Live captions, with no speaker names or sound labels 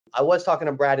I was talking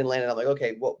to Brad and Landon. I'm like,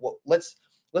 okay, well, let's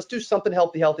do something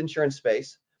help the health insurance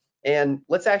space, and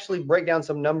let's actually break down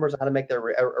some numbers on how to make that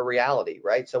a reality,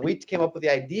 right? So we came up with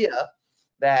the idea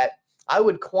that I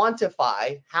would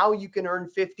quantify how you can earn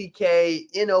 50K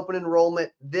in open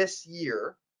enrollment this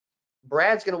year.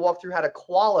 Brad's going to walk through how to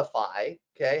qualify,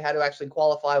 okay, how to actually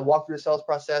qualify, walk through the sales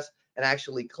process, and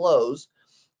actually close.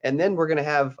 And then we're going to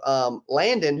have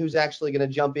Landon, who's actually going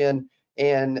to jump in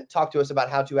and talk to us about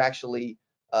how to actually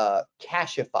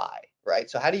cashify, right?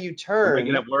 So how do you turn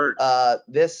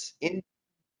this in?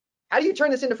 How do you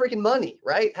turn this into freaking money,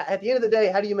 right? At the end of the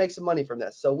day, how do you make some money from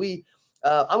this? So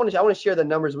I want to share the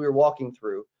numbers we were walking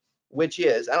through, which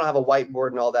is, I don't have a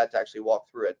whiteboard and all that to actually walk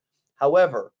through it.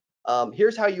 However,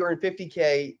 here's how you earn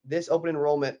 50K this open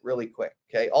enrollment really quick,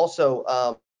 okay?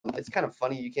 Also, it's kind of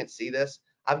funny, you can't see this.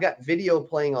 I've got video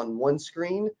playing on one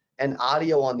screen and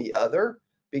audio on the other,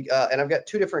 and I've got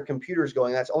two different computers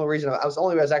going. That's the only reason I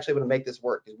was actually able to make this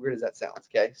work, as weird as that sounds,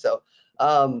 okay? So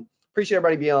appreciate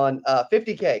everybody being on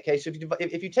 50K, okay? So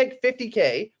if you take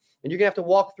 50K, and you're gonna have to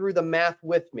walk through the math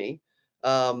with me,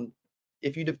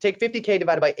 if you take 50K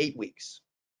divided by 8 weeks,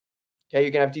 okay,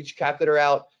 you're gonna have to teach your calculator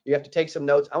out. You have to take some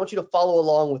notes. I want you to follow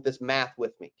along with this math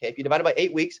with me. Okay, if you divide it by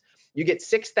 8 weeks, you get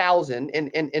 $6,000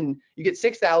 and you get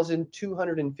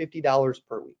 $6,250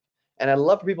 per week. And I'd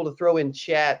love for people to throw in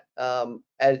chat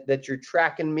that you're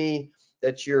tracking me,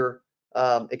 that you're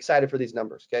excited for these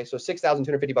numbers. Okay, so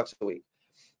 $6,250 a week.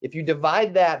 If you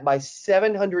divide that by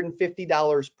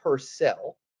 $750 per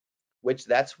sell, which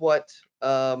that's what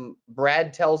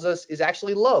Brad tells us is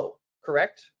actually low,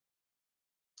 correct?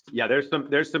 Yeah,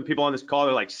 there's some people on this call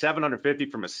that are like 750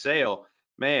 from a sale.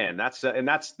 Man, that's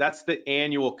the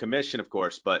annual commission, of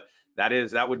course, but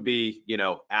that would be, you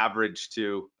know, average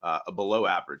to a below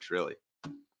average, really.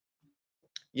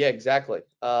 Yeah, exactly.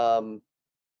 And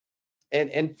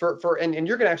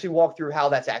you're gonna actually walk through how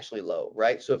that's actually low,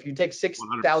 right? So if you take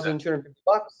 $6,250,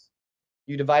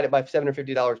 you divide it by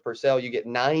 $750 per sale, you get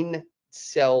 9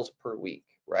 sales per week,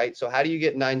 right? So how do you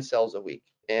get 9 sales a week?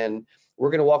 And we're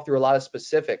going to walk through a lot of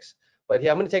specifics, but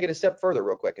yeah, I'm going to take it a step further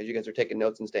real quick as you guys are taking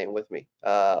notes and staying with me.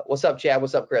 What's up, Chad?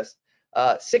 What's up, Chris?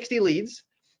 60 leads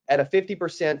at a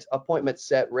 50% appointment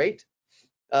set rate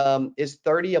is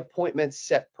 30 appointments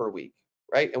set per week,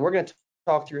 right? And we're going to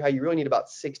talk through how you really need about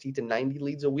 60 to 90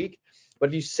 leads a week. But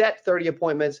if you set 30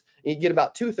 appointments and you get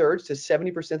about 2/3 to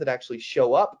 70% that actually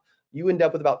show up, you end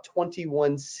up with about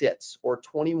 21 sits or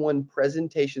 21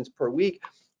 presentations per week,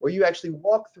 where you actually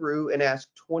walk through and ask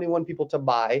 21 people to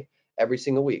buy every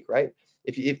single week, right?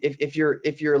 If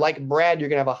you're like Brad, you're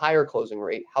gonna have a higher closing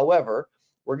rate. However,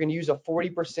 we're gonna use a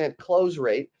 40% close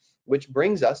rate, which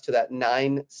brings us to that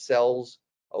 9 sales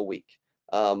a week.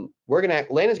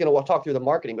 Landon's gonna talk through the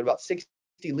marketing, but about 60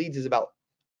 leads is about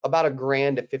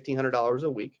 $1,000 to $1,500 a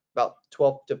week, about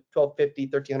 $1,250,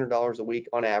 $1,300 a week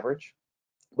on average.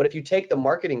 But if you take the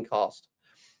marketing cost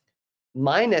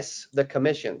minus the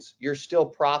commissions, you're still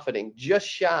profiting just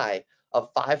shy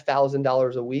of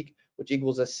 $5,000 a week, which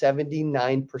equals a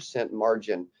 79%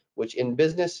 margin, which in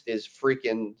business is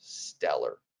freaking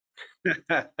stellar.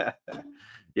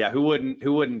 Yeah, who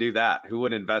wouldn't do that? Who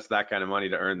would invest that kind of money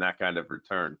to earn that kind of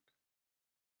return?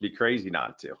 Be crazy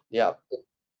not to. Yeah.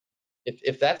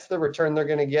 If that's the return they're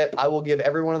going to get, I will give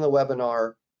everyone in the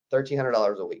webinar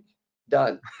 $1,300 a week.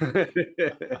 Done.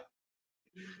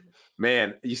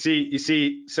 Man, you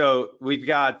see, so we've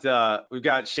got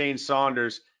Shane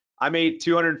Saunders. I made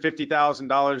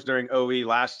 $250,000 during OE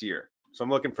last year. So I'm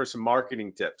looking for some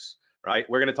marketing tips, right?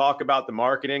 We're going to talk about the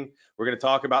marketing. We're going to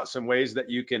talk about some ways that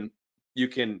you can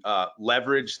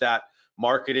leverage that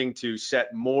marketing to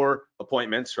set more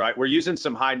appointments, right? We're using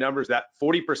some high numbers, that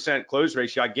 40% close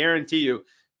ratio. I guarantee you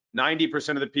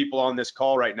 90% of the people on this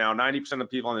call right now, 90% of the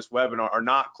people on this webinar are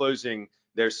not closing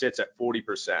their sits at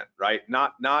 40%, right?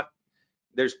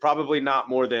 There's probably not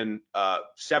more than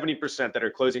 70% that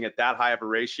are closing at that high of a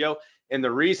ratio. And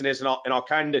the reason is, and I'll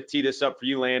kind of tee this up for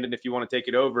you, Landon, if you want to take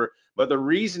it over, but the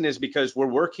reason is because we're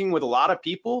working with a lot of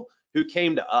people who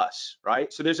came to us,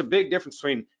 right? So there's a big difference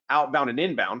between outbound and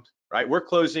inbound, right? We're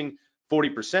closing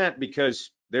 40%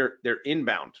 because they're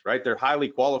inbound, right? They're highly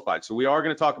qualified. So we are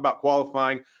going to talk about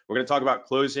qualifying. We're going to talk about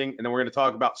closing, and then we're going to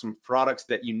talk about some products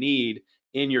that you need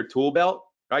in your tool belt,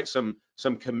 right? Some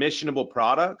commissionable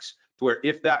products to where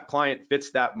if that client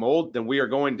fits that mold, then we are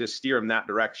going to steer them that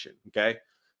direction, okay?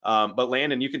 But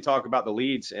Landon, you can talk about the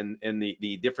leads and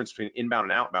the difference between inbound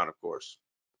and outbound, of course.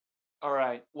 All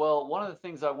right. Well, one of the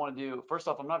things I want to do, first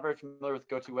off, I'm not very familiar with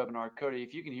GoToWebinar. Cody,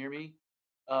 if you can hear me,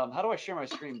 how do I share my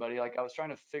screen, buddy? Like, I was trying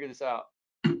to figure this out.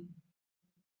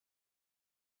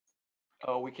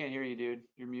 Oh, we can't hear you, dude.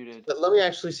 You're muted. But let me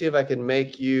actually see if I can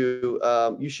make you,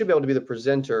 you should be able to be the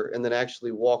presenter and then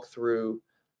actually walk through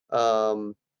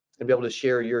and be able to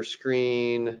share your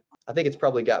screen. I think it's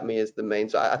probably got me as the main.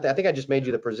 So I think I just made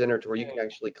you the presenter to where you can Okay,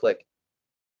 actually click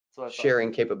that's what I thought.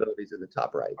 sharing capabilities in the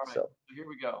top right. All right, So so here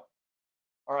we go.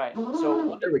 All right,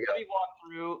 so there we go. let me walk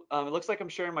through. It looks like I'm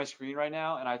sharing my screen right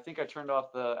now, and I think I turned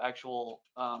off the actual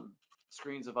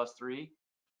screens of us three.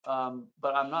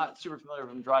 But I'm not super familiar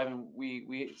with driving.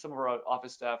 Some of our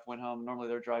office staff went home. Normally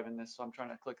they're driving this, so I'm trying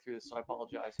to click through this, so I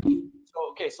apologize. So,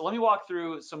 okay, so let me walk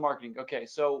through some marketing. Okay,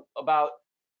 so about,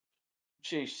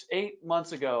 8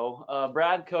 months ago,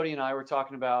 Brad, Cody, and I were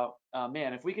talking about,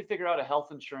 man, if we could figure out a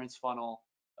health insurance funnel,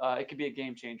 it could be a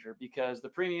game changer because the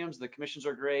premiums, the commissions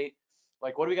are great.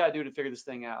 Like, what do we got to do to figure this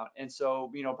thing out? And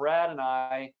so, Brad and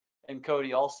I and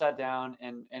Cody all sat down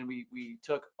and we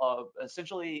took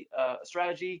essentially a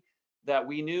strategy that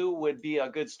we knew would be a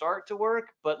good start to work,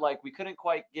 but like we couldn't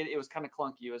quite get it. It was kind of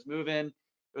clunky. It was moving.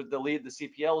 The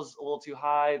CPL was a little too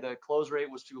high. The close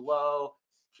rate was too low.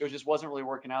 It just wasn't really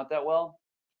working out that well.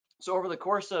 So over the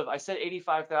course of, I said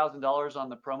 $85,000 on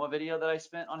the promo video that I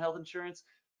spent on health insurance.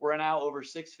 We're now over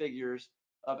 6 figures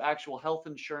of actual health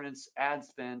insurance ad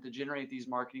spend to generate these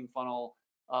marketing funnel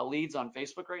leads on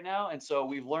Facebook right now. And so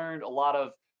we've learned a lot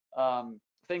of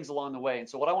things along the way. And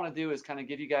so what I want to do is kind of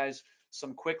give you guys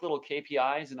some quick little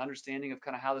KPIs and understanding of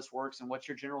kind of how this works and what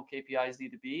your general KPIs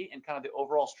need to be and kind of the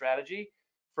overall strategy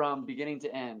from beginning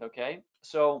to end. Okay.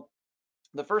 So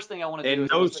the first thing I want to do And is,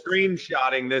 it no looks like,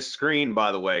 screenshotting this screen,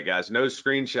 by the way, guys. No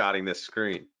screenshotting this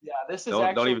screen. yeah, this is Don't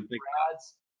actually even think.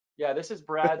 Brad's. Yeah, this is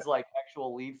Brad's like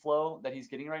actual lead flow that he's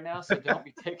getting right now. So don't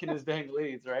be taking his dang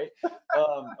leads, right?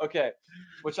 Okay,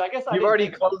 which I guess I You've didn't already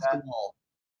think about closed that. them all.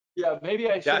 Yeah, maybe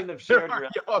I Yeah, shouldn't have they're shared your.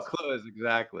 already all closed.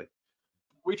 Exactly.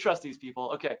 We trust these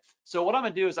people. Okay, so what I'm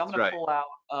gonna do is I'm That's gonna right.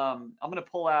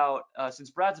 pull out.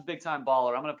 Since Brad's a big time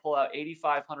baller, I'm gonna pull out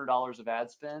 $8,500 of ad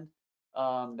spend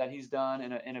that he's done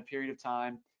in a period of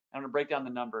time. I'm gonna break down the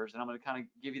numbers and I'm gonna kind of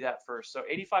give you that first. So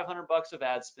 8,500 bucks of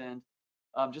ad spend,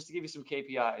 just to give you some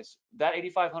KPIs. That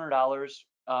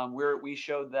 $8,500, where we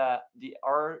showed that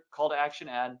our call to action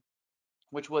ad,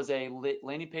 which was a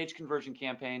landing page conversion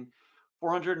campaign,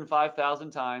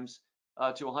 405,000 times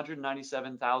to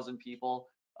 197,000 people.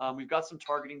 We've got some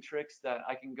targeting tricks that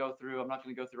I can go through. I'm not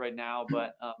going to go through right now,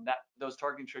 but those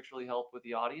targeting tricks really help with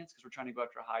the audience because we're trying to go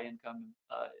after a high income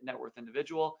net worth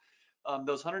individual.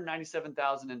 Those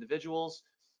 197,000 individuals,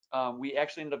 we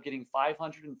actually ended up getting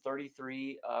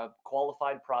 533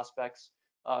 qualified prospects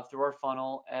through our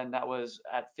funnel, and that was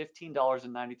at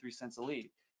 $15.93 a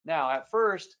lead. Now, at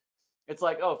first, it's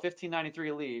like, oh, 1593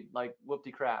 a lead, like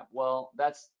whoopty crap. Well,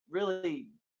 that's really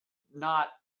not,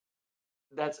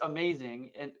 that's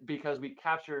amazing. And because we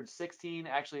captured 16,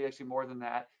 actually more than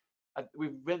that.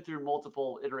 We've been through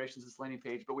multiple iterations of this landing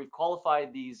page, but we've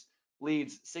qualified these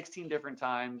leads 16 different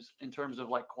times in terms of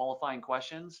like qualifying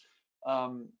questions,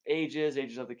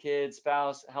 ages of the kids,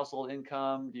 spouse, household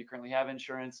income, do you currently have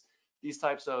insurance, these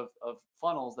types of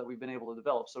funnels that we've been able to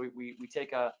develop. So we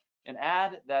take an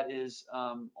ad that is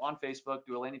on Facebook,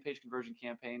 do a landing page conversion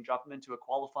campaign, drop them into a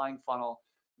qualifying funnel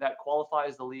that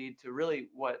qualifies the lead to really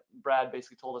what Brad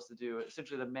basically told us to do.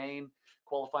 Essentially, the main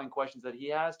qualifying questions that he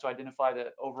has to identify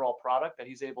the overall product that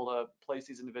he's able to place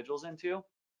these individuals into.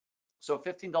 So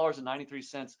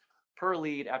 $15.93 per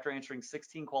lead after answering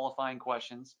 16 qualifying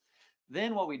questions.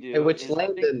 Then what we Hey, do is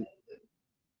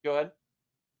go ahead.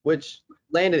 which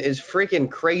Landon is freaking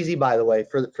crazy, by the way,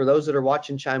 for those that are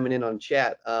watching, chiming in on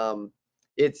chat.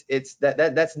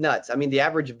 That's nuts. I mean, the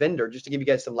average vendor, just to give you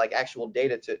guys some like actual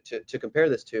data to compare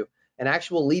this to, an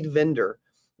actual lead vendor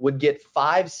would get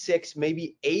 5, 6,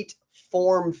 maybe 8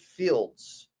 form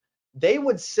fields. They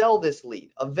would sell this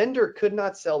lead. A vendor could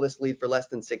not sell this lead for less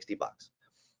than 60 bucks.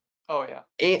 Oh yeah.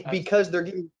 And because they're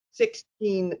getting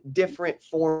 16 different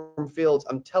form fields,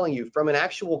 I'm telling you, from an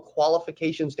actual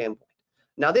qualification standpoint.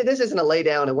 Now, this isn't a lay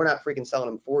down and we're not freaking selling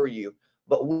them for you,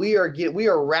 but we are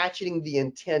ratcheting the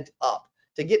intent up.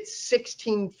 To get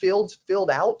 16 fields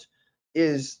filled out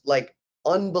is like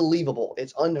unbelievable.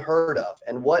 It's unheard of.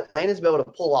 And what Landon's been able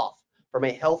to pull off from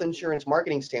a health insurance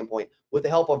marketing standpoint with the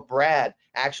help of Brad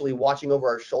actually watching over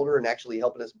our shoulder and actually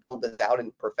helping us build this out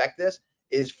and perfect this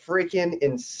is freaking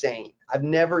insane. I've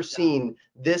never seen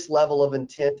this level of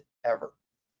intent ever.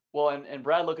 Well, and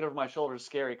Brad looking over my shoulder is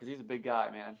scary because he's a big guy,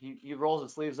 man. He rolls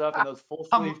his sleeves up in those full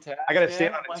sleeve tabs, I gotta man.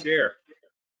 stand on a chair.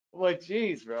 I'm like,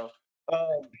 geez, bro.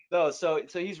 No, so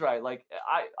he's right. Like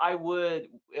I would,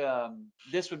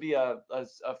 this would be a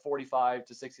 $45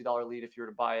 to $60 lead if you were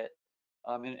to buy it,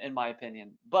 in my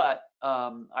opinion. But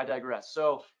I digress.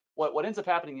 So what ends up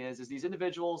happening is these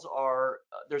individuals are,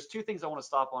 there's two things I want to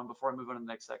stop on before I move on to the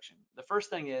next section. The first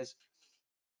thing is,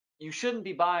 you shouldn't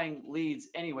be buying leads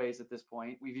anyways at this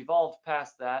point. We've evolved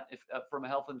past that if, from a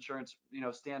health insurance,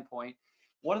 standpoint.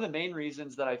 One of the main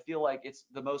reasons that I feel like it's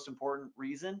the most important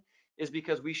reason is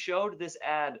because we showed this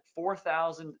ad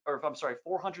 400,000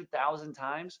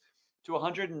 times to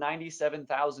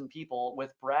 197,000 people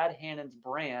with Brad Hannon's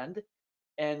brand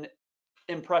and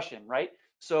impression, right?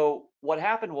 So what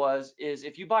happened is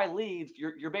if you buy leads,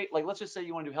 like, let's just say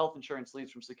you want to do health insurance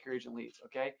leads from Secure Agent Leads,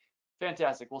 okay?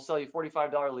 Fantastic. We'll sell you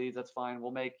 $45 leads. That's fine.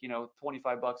 We'll make,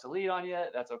 $25 a lead on you.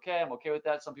 That's okay. I'm okay with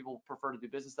that. Some people prefer to do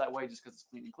business that way just because it's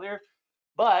clean and clear.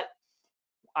 But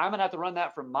I'm gonna have to run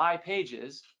that from my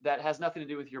pages that has nothing to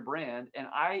do with your brand. And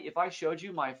if I showed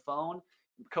you my phone,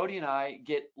 Cody and I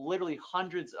get literally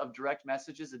hundreds of direct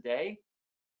messages a day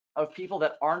of people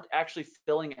that aren't actually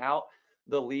filling out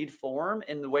the lead form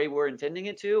in the way we're intending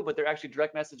it to, but they're actually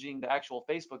direct messaging the actual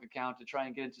Facebook account to try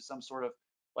and get into some sort of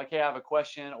like, hey, I have a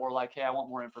question, or like, hey, I want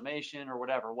more information, or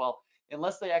whatever. Well,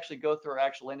 unless they actually go through our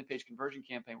actual landing page conversion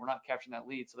campaign, we're not capturing that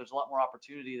lead. So there's a lot more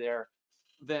opportunity there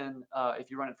than if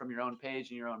you run it from your own page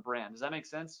and your own brand. Does that make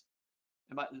sense?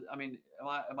 Am you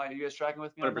guys tracking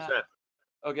with me on 100%. that?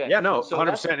 Okay. Yeah, no, So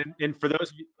 100%. And for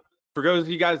those of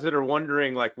you guys that are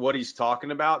wondering like what he's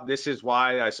talking about, this is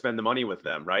why I spend the money with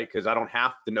them, right? Because I don't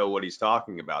have to know what he's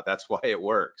talking about. That's why it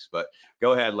works. But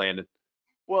go ahead, Landon.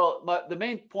 Well, but the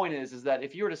main point is that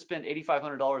if you were to spend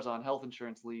 $8,500 on health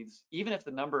insurance leads, even if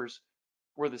the numbers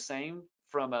were the same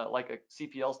from like a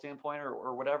CPL standpoint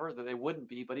or whatever, that they wouldn't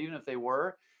be, but even if they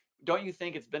were, don't you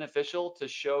think it's beneficial to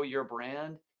show your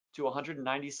brand to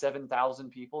 197,000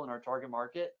 people in our target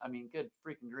market? I mean, good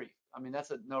freaking grief. I mean,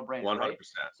 that's a no-brainer, 100%. right?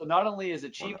 So not only is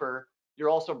it cheaper, you're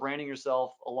also branding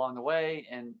yourself along the way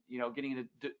and, getting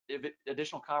into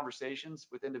additional conversations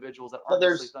with individuals that aren't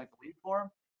necessarily filling the lead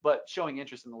form, but showing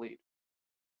interest in the lead.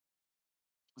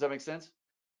 Does that make sense?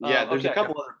 Yeah, Okay. there's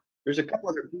a couple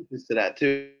other pieces to that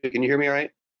too. Can you hear me all right?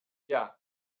 Yeah.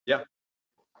 Yeah.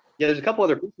 Yeah, there's a couple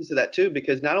other pieces to that too,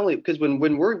 because not only because when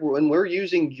we're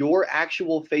using your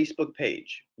actual Facebook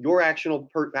page, your actual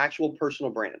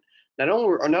personal brand, not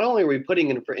only are we putting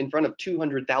in front of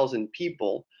 200,000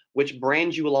 people, which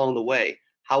brands you along the way.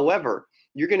 However,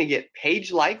 you're going to get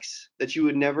page likes that you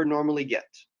would never normally get.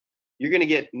 You're going to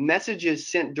get messages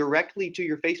sent directly to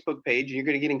your Facebook page, and you're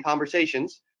going to get in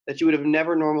conversations that you would have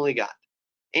never normally got.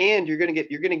 And you're going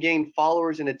to gain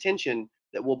followers and attention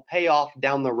that will pay off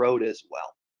down the road as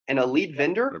well. And a lead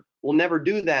vendor will never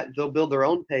do that. They'll build their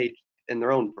own page and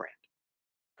their own brand.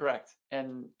 Correct.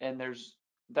 And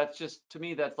that's just, to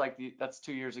me, that's like that's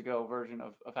 2 years ago version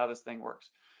of how this thing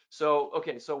works. So,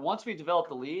 okay. So once we develop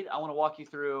the lead, I want to walk you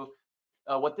through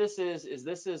what this is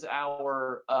this is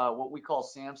our what we call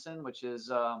Samson, which is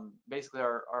basically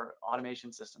our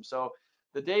automation system. So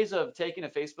the days of taking a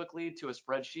Facebook lead to a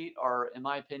spreadsheet are, in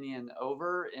my opinion,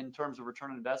 over in terms of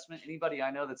return on investment. Anybody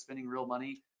I know that's spending real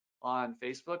money on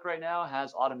Facebook right now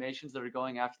has automations that are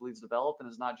going after leads developed and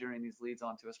is not generating these leads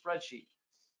onto a spreadsheet.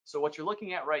 So what you're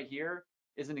looking at right here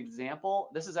is an example.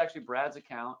 This is actually Brad's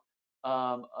account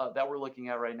that we're looking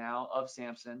at right now of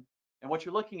Samson. And what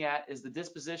you're looking at is the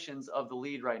dispositions of the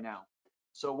lead right now.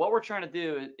 So what we're trying to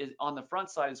do is on the front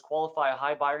side is qualify a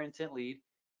high buyer intent lead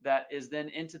that is then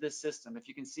into this system. If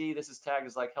you can see, this is tagged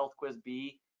as like Health Quiz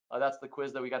B. That's the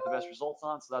quiz that we got the best results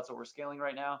on. So that's what we're scaling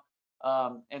right now.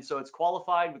 And so it's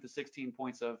qualified with the 16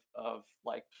 points of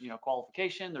like,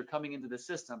 qualification. They're coming into the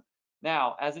system.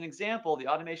 Now, as an example, the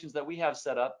automations that we have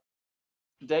set up,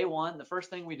 day one, the first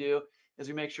thing we do is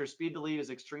we make sure speed to lead is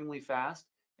extremely fast.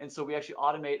 And so we actually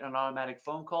automate an automatic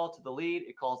phone call to the lead.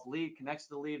 It calls the lead, connects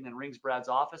to the lead, and then rings Brad's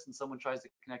office, and someone tries to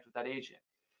connect with that agent.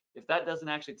 If that doesn't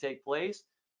actually take place,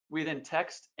 we then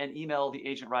text and email the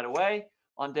agent right away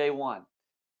on day one.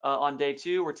 On day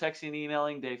two, we're texting and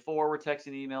emailing. Day four, we're texting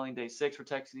and emailing. Day six, we're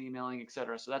texting and emailing,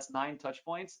 etc. So that's 9 touch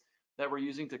points that we're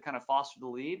using to kind of foster the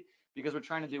lead, because we're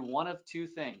trying to do one of two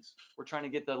things. We're trying to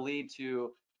get the lead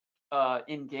to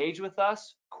engage with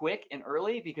us quick and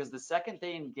early, because the second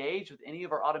they engage with any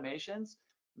of our automations,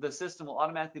 the system will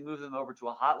automatically move them over to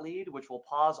a hot lead, which will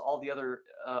pause all the other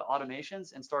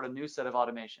automations and start a new set of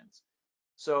automations.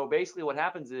 So basically what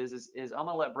happens is I'm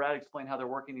gonna let Brad explain how they're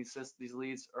working these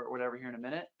leads or whatever here in a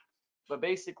minute. But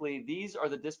basically these are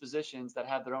the dispositions that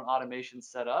have their own automations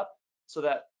set up, so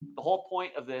that the whole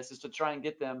point of this is to try and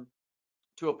get them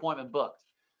to appointment booked.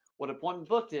 What appointment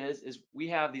booked is we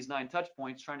have these 9 touch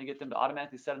points trying to get them to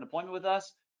automatically set an appointment with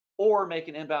us or make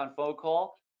an inbound phone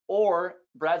call, or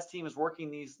Brad's team is working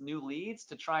these new leads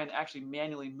to try and actually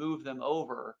manually move them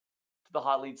over to the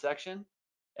hot lead section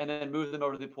and then move them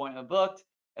over to the appointment booked.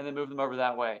 and then move them over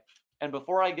that way. And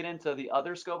before I get into the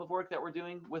other scope of work that we're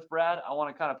doing with Brad, I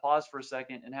want to kind of pause for a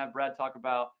second and have Brad talk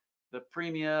about the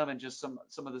premium and just some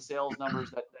of the sales numbers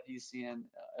that he's seeing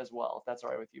as well, if that's all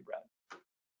right with you, Brad.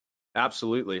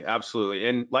 Absolutely, absolutely.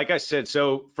 And like I said,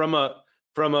 so from a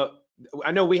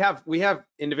I know we have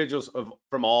individuals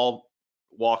from all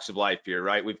walks of life here,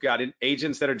 right? We've got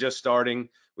agents that are just starting.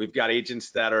 We've got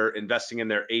agents that are investing in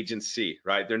their agency,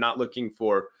 right? They're not looking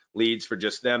for leads for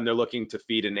just them. They're looking to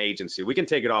feed an agency. We can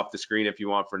take it off the screen if you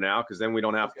want for now, because then we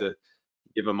don't have to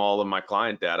give them all of my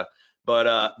client data.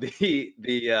 But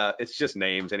it's just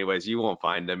names anyways. You won't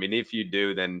find them. And if you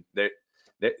do, then they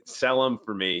sell them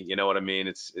for me. You know what I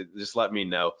mean? Just let me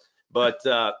know. But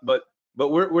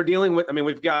we're dealing with, I mean,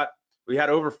 we had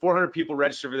over 400 people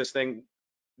register for this thing.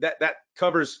 That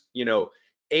covers,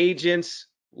 agents,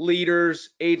 leaders,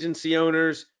 agency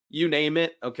owners, you name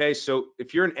it. Okay. So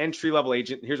if you're an entry level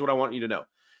agent, here's what I want you to know.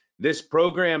 This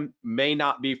program may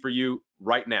not be for you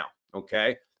right now.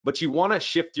 Okay. But you want to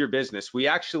shift your business. We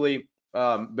actually,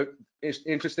 but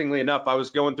interestingly enough, I was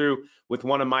going through with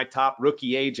one of my top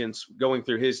rookie agents, going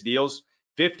through his deals.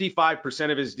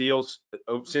 55% of his deals,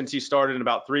 since he started in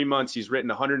about 3 months, he's written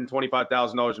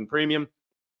 $125,000 in premium.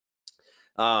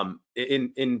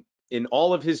 In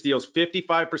all of his deals,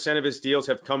 55% of his deals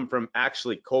have come from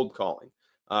actually cold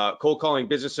calling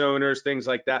business owners, things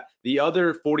like that. The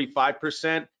other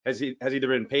 45% has either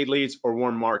been paid leads or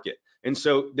warm market. And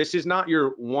so this is not your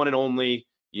one and only,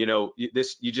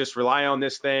 you just rely on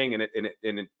this thing and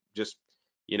it just,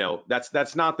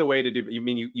 that's not the way to do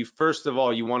it. You first of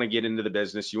all, you want to get into the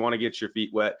business. You want to get your feet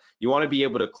wet. You want to be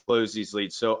able to close these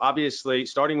leads. So obviously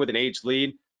starting with an aged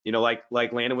lead, like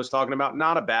Landon was talking about,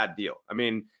 not a bad deal. I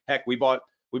mean, heck, we bought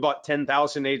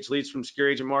 10,000 aged leads from Secure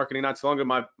Agent Marketing not too long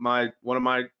ago. One of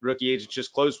my rookie agents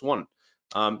just closed one.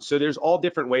 So there's all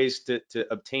different ways to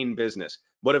obtain business.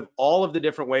 But of all of the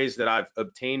different ways that I've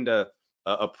obtained a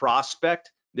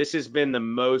prospect, this has been the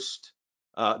most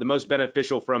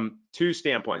beneficial from two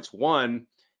standpoints. One,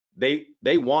 they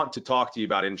want to talk to you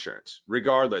about insurance,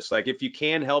 regardless. Like if you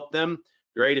can help them,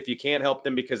 great. If you can't help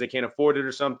them because they can't afford it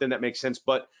or something, that makes sense.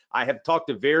 But I have talked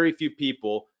to very few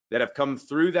people that have come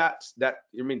through that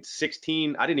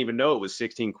 16, I didn't even know it was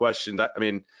 16 questions.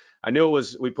 I knew it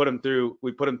was, we put them through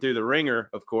the ringer,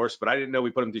 of course, but I didn't know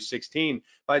we put them through 16.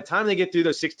 By the time they get through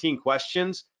those 16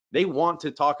 questions, they want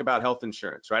to talk about health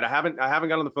insurance, right? I haven't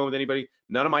got on the phone with anybody.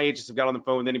 None of my agents have got on the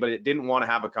phone with anybody that didn't want to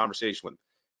have a conversation with them.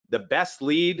 The best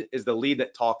lead is the lead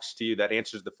that talks to you, that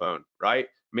answers the phone, right?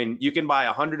 I mean, you can buy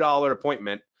a $100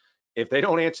 appointment. If they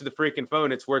don't answer the freaking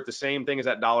phone, it's worth the same thing as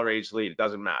that dollar age lead. It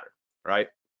doesn't matter, right?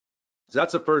 So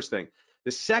that's the first thing.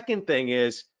 The second thing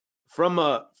is from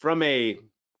a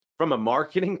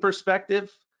marketing perspective,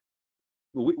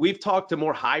 we've talked to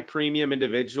more high premium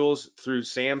individuals through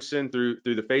Samson, through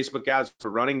the Facebook ads for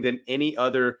running than any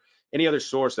other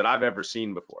source that I've ever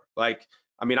seen before.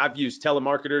 I've used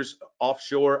telemarketers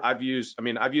offshore. I've used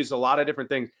a lot of different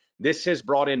things. This has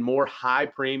brought in more high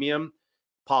premium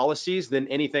policies than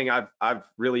anything I've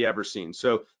really ever seen.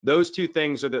 So those two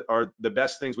things are the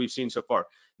best things we've seen so far.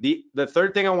 The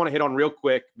third thing I want to hit on real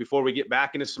quick before we get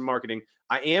back into some marketing,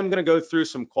 I am going to go through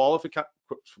some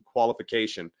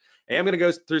qualification. I am going to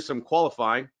go through some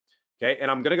qualifying, okay? And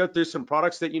I'm going to go through some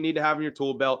products that you need to have in your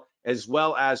tool belt, as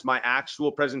well as my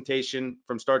actual presentation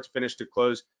from start to finish to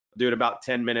close. I'll do it about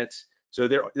 10 minutes. So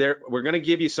we're going to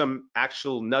give you some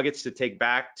actual nuggets to take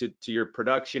back to your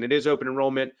production. It is open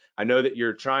enrollment. I know that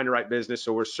you're trying to write business,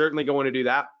 so we're certainly going to do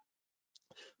that.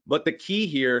 But the key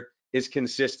here is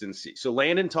consistency. So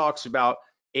Landon talks about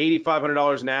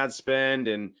 $8,500 in ad spend,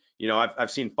 and I've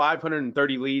seen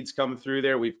 530 leads come through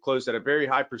there. We've closed at a very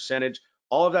high percentage.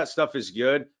 All of that stuff is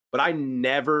good, but I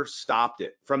never stopped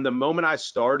it. From the moment I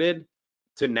started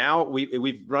to now,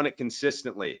 we've run it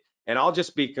consistently. And I'll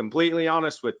just be completely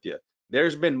honest with you.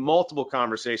 There's been multiple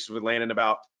conversations with Landon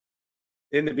about,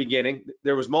 in the beginning,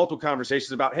 there was multiple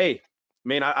conversations about, hey,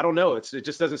 man, I don't know. It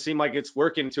just doesn't seem like it's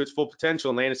working to its full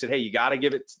potential. And Landon said, hey, you got to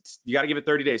give it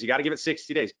 30 days. You got to give it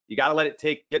 60 days. You got to let it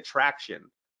get traction,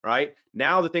 right?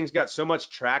 Now the thing's got so much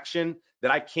traction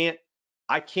that I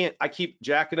keep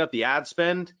jacking up the ad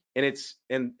spend, and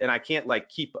I can't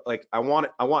I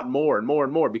want more and more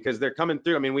and more because they're coming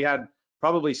through. I mean, we had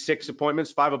probably 5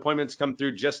 appointments come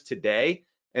through just today,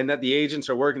 and that the agents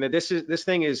are working. That this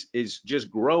thing is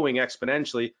just growing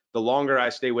exponentially the longer I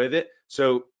stay with it.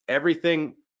 So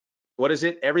everything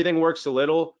works a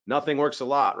little, nothing works a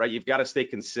lot, right? You've got to stay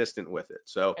consistent with it.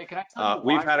 So hey, can I tell you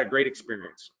we've had a great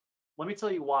experience. Let me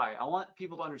tell you why. I want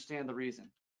people to understand the reason.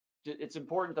 It's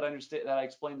important that I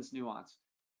explain this nuance.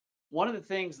 One of the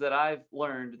things that I've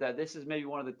learned, that this is maybe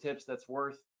one of the tips that's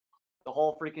worth the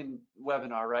whole freaking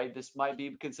webinar, right? This might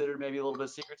be considered maybe a little bit of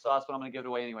secret sauce, but I'm going to give it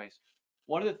away anyways.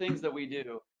 One of the things that we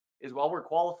do is while we're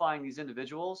qualifying these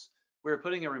individuals, we're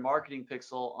putting a remarketing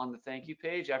pixel on the thank you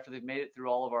page after they've made it through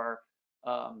all of our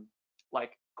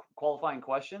like qualifying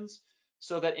questions,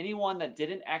 so that anyone that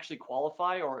didn't actually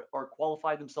qualify or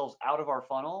qualify themselves out of our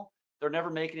funnel, they're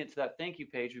never making it to that thank you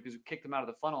page because we kicked them out of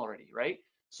the funnel already, right?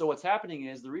 So what's happening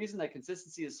is the reason that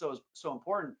consistency is so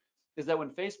important is that when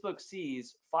Facebook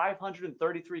sees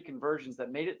 533 conversions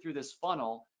that made it through this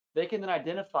funnel, they can then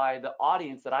identify the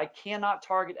audience that I cannot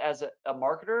target as a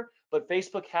marketer, but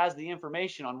Facebook has the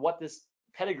information on what this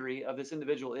pedigree of this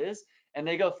individual is, and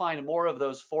they go find more of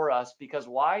those for us because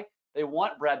why? They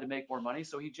want Brad to make more money,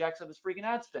 so he jacks up his freaking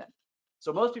ad spend.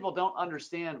 So most people don't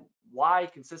understand why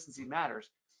consistency matters.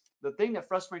 The thing that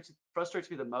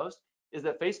frustrates me the most is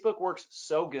that Facebook works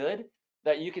so good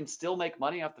that you can still make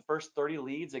money off the first 30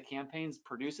 leads a campaign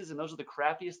produces, and those are the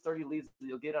crappiest 30 leads that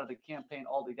you'll get out of the campaign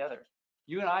altogether.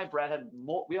 You and I, Brad,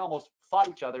 we almost fought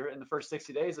each other in the first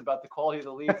 60 days about the quality of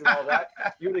the leads and all that.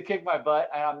 You would have kicked my butt,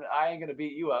 and I ain't gonna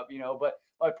beat you up, you know. But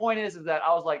my point is that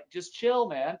I was like, just chill,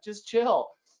 man, just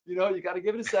chill. You know, you got to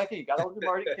give it a second. You got to let the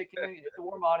marketing kick in, hit the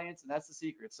warm audience, and that's the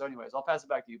secret. So, anyways, I'll pass it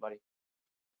back to you, buddy.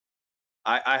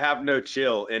 I have no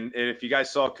chill. And if you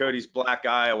guys saw Cody's black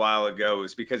eye a while ago, it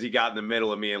was because he got in the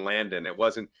middle of me and Landon. It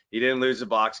wasn't, he didn't lose the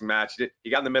boxing match. He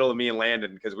got in the middle of me and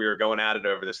Landon because we were going at it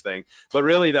over this thing. But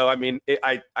really, though, I mean,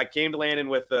 I came to Landon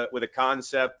with a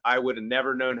concept. I would have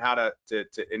never known how to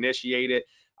initiate it.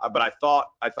 But I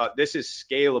thought this is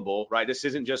scalable, right? This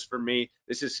isn't just for me.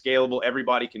 This is scalable.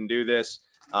 Everybody can do this,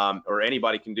 or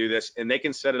anybody can do this, and they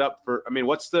can set it up for, I mean,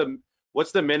 what's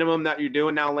the minimum that you're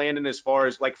doing now, Landon, as far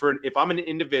as like if I'm an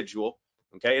individual,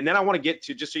 okay, and then I want to get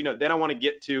to, just so you know, then I want to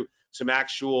get to some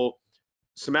actual,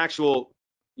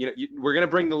 you know, we're going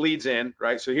to bring the leads in,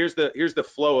 right? So here's the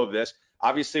flow of this.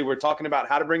 Obviously, we're talking about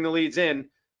how to bring the leads in.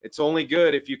 It's only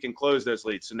good if you can close those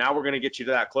leads. So now we're going to get you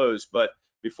to that close. But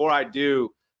before I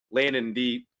do, Landon,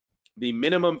 the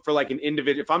minimum for like an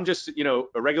individual, if I'm just, you know,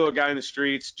 a regular guy in the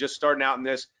streets, just starting out in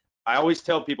this, I always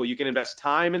tell people you can invest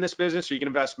time in this business or you can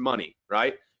invest money,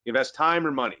 right? You invest time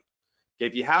or money. Okay,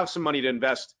 if you have some money to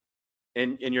invest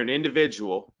and you're an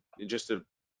individual, you're just an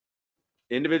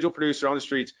individual producer on the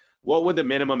streets, what would the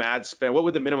minimum ad spend? What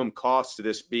would the minimum cost to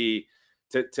this be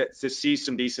to see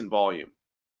some decent volume?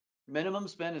 Minimum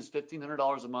spend is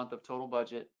 $1,500 a month of total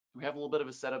budget. We have a little bit of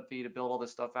a setup fee to build all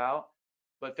this stuff out,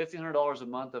 but $1,500 a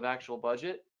month of actual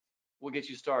budget will get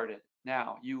you started.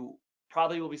 Now, you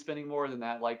probably will be spending more than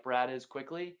that, like Brad is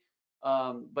quickly,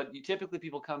 but typically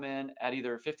people come in at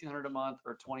either $1,500 a month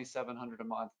or $2,700 a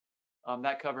month.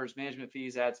 That covers management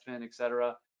fees, ad spend,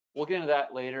 etc. We'll get into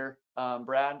that later,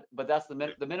 Brad, but that's the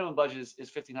minimum budget is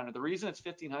 $1,500. The reason it's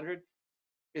 $1,500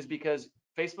 is because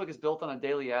Facebook is built on a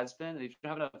daily ad spend. And if you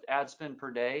don't have enough ad spend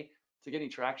per day to get any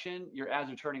traction, your ads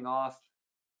are turning off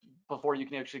before you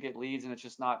can actually get leads, and it's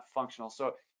just not functional.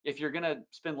 So if you're gonna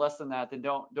spend less than that, then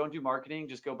don't do marketing.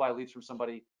 Just go buy leads from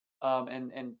somebody,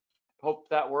 and hope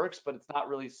that works. But it's not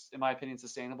really, in my opinion,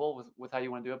 sustainable with how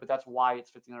you want to do it. But that's why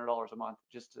it's $1,500 a month,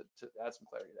 just to add some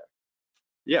clarity there.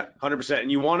 Yeah, 100%.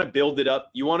 And you want to build it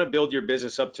up. You want to build your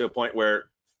business up to a point where,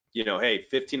 you know, hey,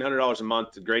 $1,500 a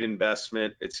month, a great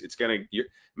investment. It's gonna.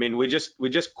 I mean, we just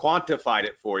quantified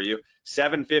it for you.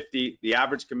 $750, the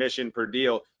average commission per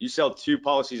deal. You sell 2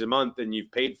 policies a month, and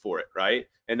you've paid for it, right?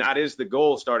 And that is the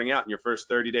goal starting out in your first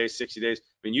 30 days, 60 days.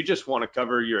 I mean, you just want to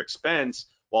cover your expense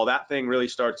while that thing really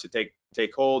starts to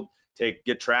take hold,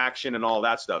 get traction, and all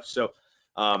that stuff. So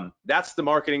that's the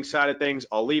marketing side of things.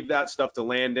 I'll leave that stuff to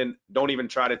Landon. Don't even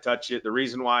try to touch it. The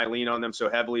reason why I lean on them so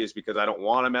heavily is because I don't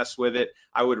want to mess with it.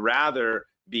 I would rather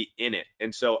be in it.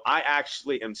 And so I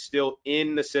actually am still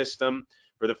in the system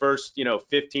for the first, you know,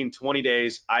 15, 20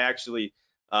 days. I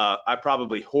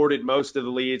probably hoarded most of the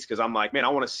leads because I'm like, man, I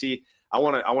want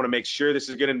to make sure this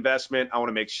is a good investment. I want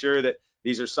to make sure that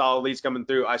these are solid leads coming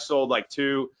through. I sold like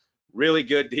 2 really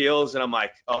good deals, and I'm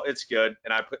like, oh, it's good.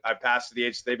 And I passed to the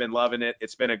agents. They've been loving it.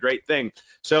 It's been a great thing.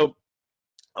 So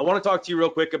I want to talk to you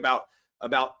real quick about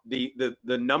the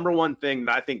number one thing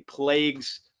that I think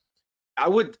plagues, I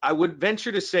would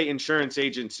venture to say insurance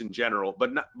agents in general,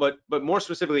 but more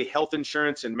specifically health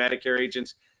insurance and Medicare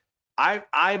agents.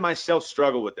 I myself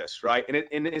struggle with this, right?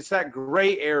 And it's that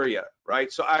gray area,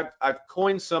 right? So I've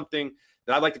coined something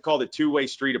that I like to call the two-way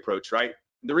street approach, right?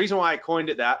 The reason why I coined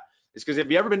it that is because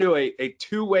if you ever been to a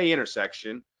two-way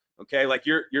intersection, okay, like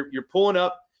you're pulling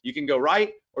up, you can go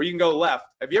right or you can go left.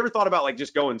 Have you ever thought about like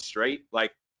just going straight?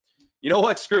 Like, you know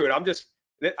what, screw it.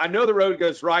 I know the road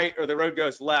goes right or the road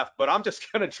goes left, but I'm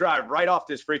just gonna drive right off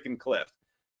this freaking cliff.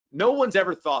 no one's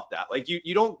ever thought that. Like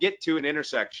you don't get to an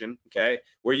intersection, okay,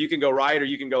 where you can go right or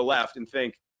you can go left and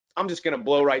think, I'm just going to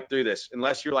blow right through this,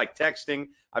 unless you're like texting.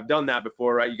 I've done that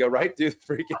before, right? You go right through the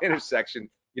freaking intersection.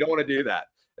 You don't want to do that.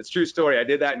 It's a true story. I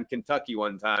did that in Kentucky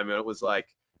one time, and it was like,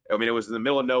 I mean, it was in the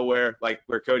middle of nowhere, like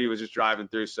where Cody was just driving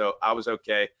through, so I was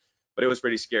okay, but it was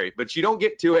pretty scary. But you don't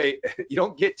get to a you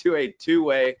don't get to a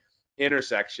two-way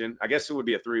intersection. I guess it would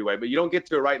be a three-way, but you don't get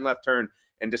to a right and left turn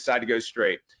and decide to go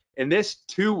straight. And this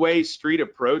two-way street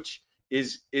approach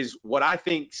is what I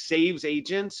think saves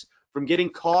agents from getting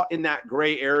caught in that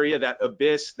gray area, that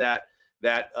abyss, that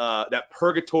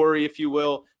purgatory, if you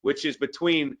will, which is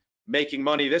between making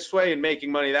money this way and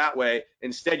making money that way.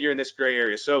 Instead, you're in this gray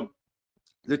area. So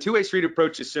the two-way street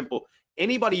approach is simple.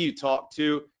 Anybody you talk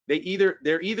to, they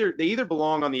either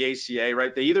belong on the ACA,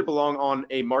 right? They either belong on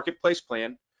a marketplace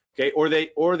plan, okay,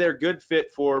 or they're good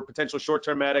fit for potential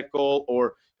short-term medical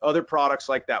or other products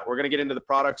like that. We're going to get into the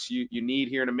products you need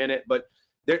here in a minute, but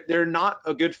they're not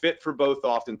a good fit for both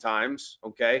oftentimes,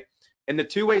 okay? And the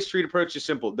two-way street approach is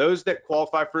simple. Those that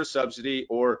qualify for a subsidy,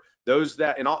 or those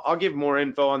that, and I'll give more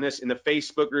info on this in the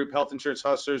Facebook group, Health Insurance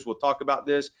Hustlers. We'll talk about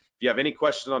this. If you have any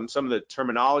questions on some of the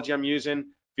terminology I'm using,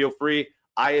 feel free.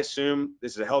 I assume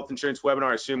this is a health insurance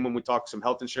webinar. I assume when we talk some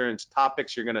health insurance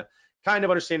topics, you're going to kind of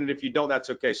understand it. If you don't, that's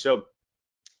okay. So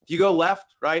if you go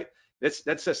left, right,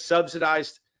 that's a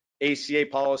subsidized ACA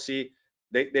policy.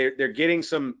 They're getting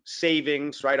some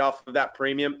savings right off of that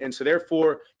premium. And so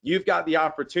therefore, you've got the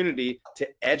opportunity to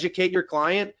educate your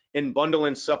client and bundle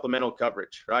in supplemental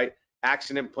coverage, right?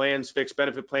 Accident plans, fixed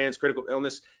benefit plans, critical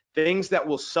illness, things that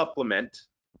will supplement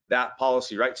that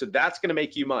policy, right? So that's going to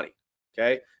make you money,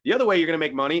 okay? The other way you're going to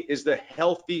make money is the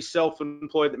healthy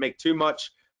self-employed that make too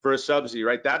much for a subsidy,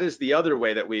 right? That is the other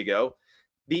way that we go.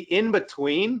 The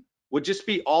in-between would just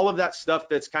be all of that stuff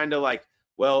that's kind of like,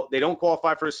 well, they don't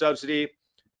qualify for a subsidy,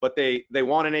 but they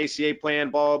want an ACA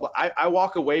plan, blah, blah, blah. I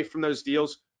walk away from those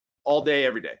deals all day,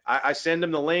 every day. I send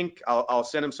them the link, I'll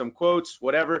send them some quotes,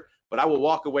 whatever, but I will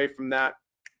walk away from that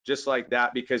just like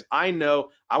that, because I know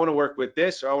I want to work with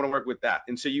this or I want to work with that.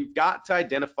 And so you've got to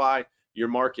identify your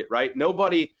market, right?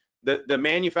 Nobody, the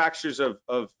manufacturers of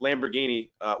Lamborghini,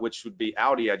 which would be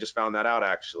Audi, I just found that out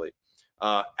actually.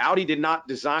 Audi did not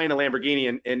design a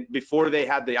Lamborghini and before they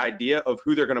had the idea of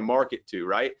who they're going to market to,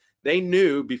 right? They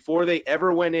knew before they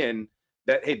ever went in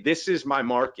that, hey, this is my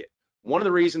market. One of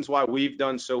the reasons why we've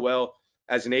done so well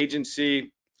as an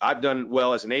agency, I've done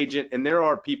well as an agent, and there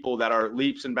are people that are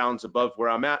leaps and bounds above where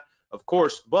I'm at, of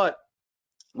course, but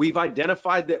we've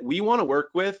identified that we want to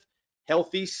work with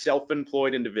healthy,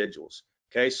 self-employed individuals.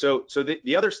 Okay, so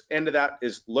the other end of that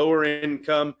is lower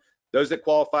income, those that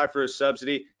qualify for a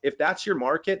subsidy. If that's your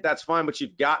market, that's fine, but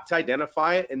you've got to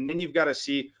identify it, and then you've got to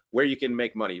see where you can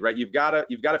make money, right? You've got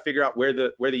to figure out where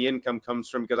the income comes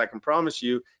from, because I can promise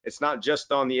you, it's not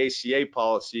just on the ACA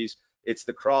policies. It's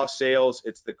the cross sales,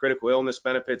 it's the critical illness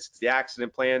benefits, it's the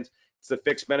accident plans, it's the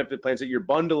fixed benefit plans that you're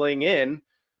bundling in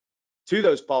to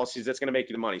those policies that's going to make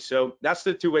you the money. So that's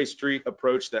the two-way street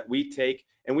approach that we take,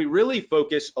 and we really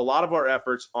focus a lot of our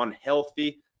efforts on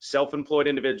healthy, self-employed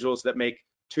individuals that make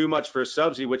too much for a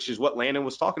subsidy, which is what Landon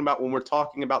was talking about when we're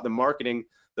talking about the marketing,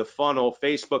 the funnel,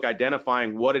 Facebook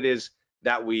identifying what it is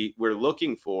that we're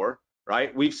looking for,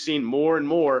 right? We've seen more and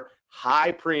more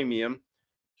high premium,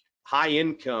 high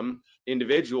income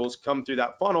individuals come through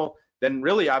that funnel than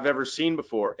really I've ever seen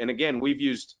before. And again, we've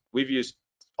used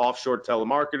offshore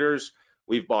telemarketers,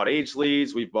 we've bought age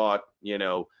leads, we've bought,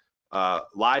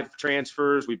 live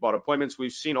transfers, we've bought appointments,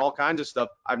 we've seen all kinds of stuff.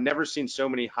 I've never seen so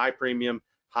many high premium,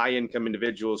 high income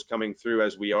individuals coming through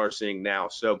as we are seeing now.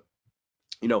 So,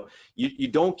 you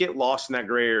don't get lost in that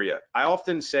gray area. I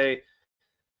often say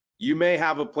you may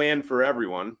have a plan for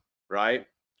everyone, right?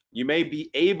 You may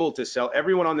be able to sell.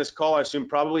 Everyone on this call, I assume,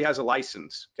 probably has a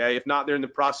license, okay? If not, they're in the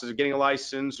process of getting a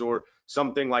license or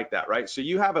something like that, right? So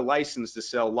you have a license to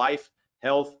sell life,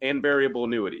 health, and variable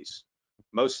annuities,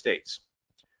 most states.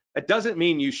 That doesn't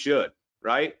mean you should,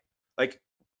 right? Like,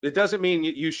 it doesn't mean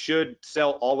you should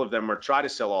sell all of them or try to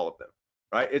sell all of them,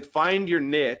 right? Find your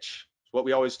niche, it's what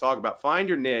we always talk about. Find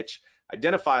your niche,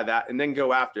 identify that, and then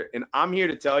go after it. And I'm here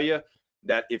to tell you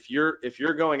that if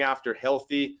you're going after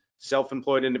healthy,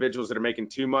 self-employed individuals that are making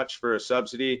too much for a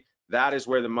subsidy, that is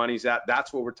where the money's at.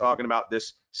 That's what we're talking about,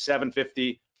 this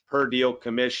 $750 per deal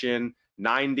commission,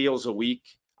 9 deals a week.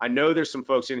 I know there's some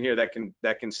folks in here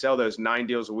that can sell those 9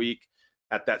 deals a week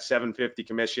at that $750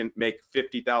 commission, make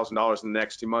 $50,000 in the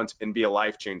next 2 months, and be a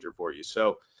life changer for you.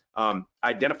 So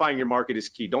identifying your market is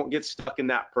key. Don't get stuck in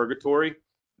that purgatory,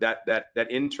 that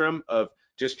interim of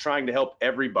just trying to help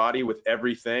everybody with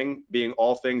everything, being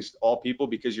all things to all people,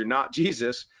 because you're not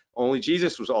Jesus. only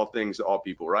Jesus was all things to all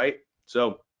people, right?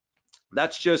 So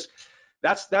that's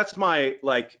my,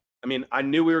 like, I mean, I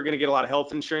knew we were going to get a lot of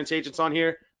health insurance agents on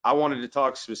here. I wanted to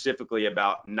talk specifically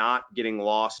about not getting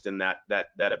lost in that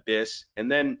abyss.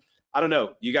 And then I don't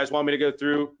know, you guys want me to go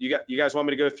through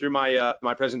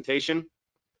my presentation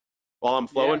while I'm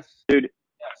flowing? Yes. Dude,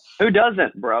 Yes. who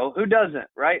doesn't, bro? Who doesn't,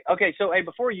 right? Okay, so hey,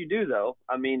 before you do though,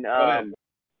 I mean, I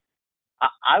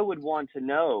would want to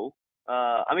know.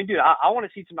 I mean, dude, I want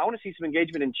to see some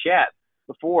engagement in chat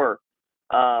before.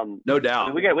 No doubt.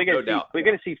 I mean, we're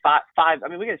gonna see five. I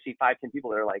mean, we're gonna see 5-10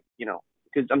 people that are like, you know,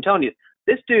 because I'm telling you,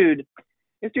 this dude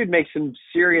makes some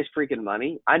serious freaking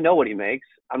money. I know what he makes.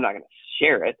 I'm not gonna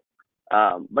share it,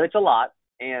 but it's a lot.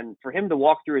 And for him to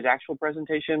walk through his actual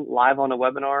presentation live on a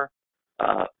webinar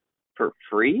for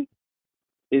free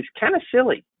is kind of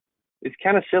silly. It's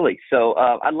kind of silly. So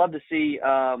I'd love to see.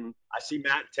 I see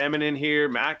Matt Temin in here.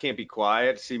 Matt can't be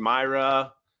quiet. See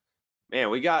Myra. Man,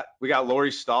 we got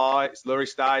Lori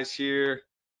Sties here.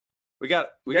 We got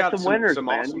some winners, some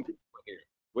man. awesome people here.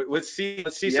 Let's see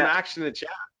some action in the chat.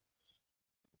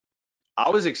 I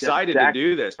was excited to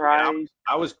do this.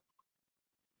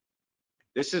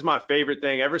 This is my favorite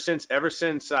thing ever since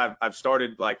I've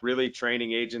started like really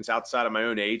training agents outside of my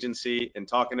own agency and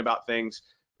talking about things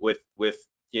with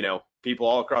you know, people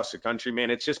all across the country, man.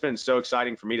 It's just been so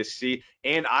exciting for me to see.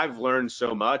 And I've learned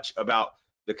so much about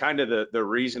the kind of the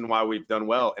reason why we've done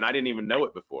well. And I didn't even know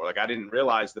it before. Like I didn't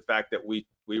realize the fact that we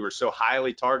were so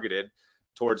highly targeted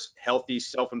towards healthy,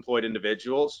 self-employed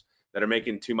individuals that are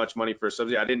making too much money for a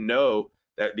subsidy. I didn't know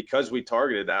that because we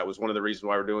targeted that was one of the reasons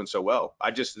why we're doing so well.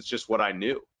 It's just what I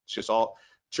knew. It's just all,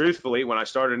 truthfully, when I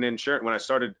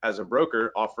started as a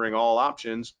broker offering all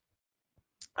options,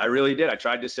 I really did. I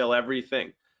tried to sell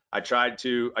everything. I tried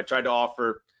to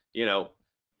offer, you know,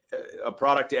 a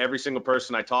product to every single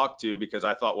person I talked to because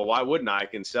I thought, well, why wouldn't I? I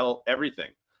can sell everything.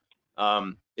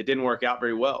 It didn't work out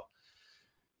very well.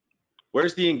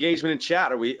 Where's the engagement in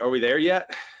chat? Are we there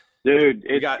yet? Dude,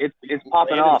 it's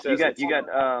popping off. You got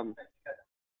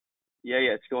yeah,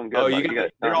 it's going good. Oh,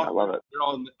 I love it. They're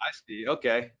all I see.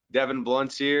 Okay. Devin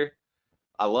Blunt's here.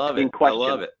 I love it. I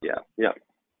love it. Yeah.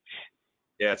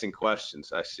 Yeah, it's in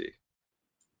questions. I see.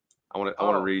 I want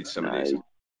to read some of these.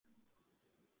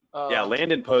 Yeah,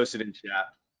 Landon posted in chat.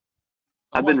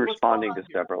 I've been responding to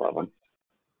several of them.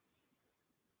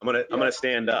 I'm gonna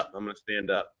stand up.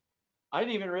 I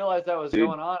didn't even realize that was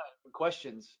going on.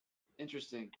 Questions.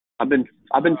 Interesting. I've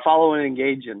been following and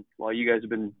engaging while you guys have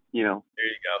been, you know, there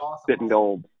you go. Awesome. spitting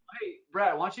gold. Hey,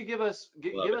 Brad, why don't you give us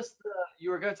you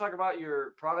were going to talk about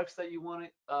your products that you want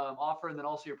to offer, and then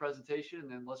also your presentation,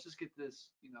 and then let's just get this,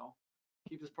 you know,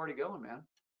 keep this party going, man.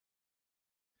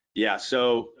 Yeah.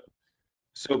 So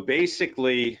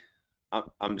basically,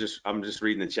 I'm just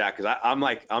reading the chat because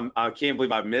I can't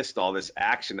believe I missed all this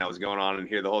action that was going on in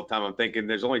here the whole time. I'm thinking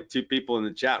there's only 2 people in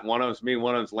the chat. One of them's me,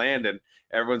 one of them's Landon.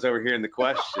 Everyone's over here in the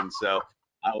questions. So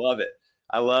I love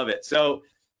it. So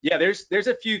yeah, there's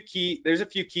a few key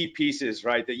pieces,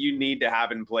 right, that you need to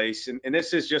have in place. And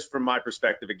this is just from my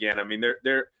perspective again. I mean,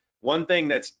 one thing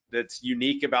that's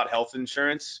unique about health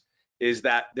insurance is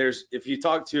that if you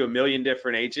talk to 1 million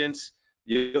different agents,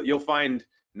 you'll find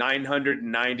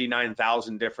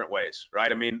 999,000 different ways,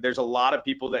 right? I mean, there's a lot of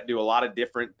people that do a lot of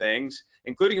different things,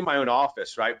 including in my own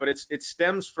office, right? But it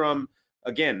stems from,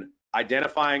 again,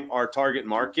 identifying our target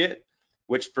market,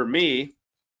 which for me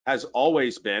has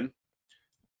always been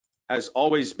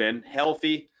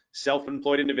healthy,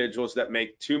 self-employed individuals that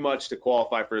make too much to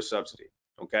qualify for a subsidy.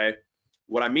 Okay,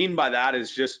 what I mean by that is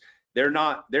just they're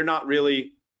not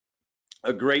really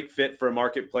a great fit for a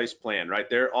marketplace plan, right?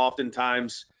 They're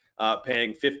oftentimes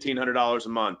paying $1,500 a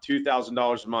month,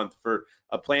 $2,000 a month for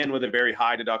a plan with a very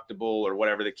high deductible or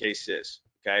whatever the case is.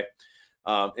 Okay,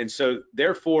 and so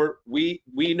therefore we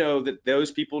know that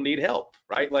those people need help,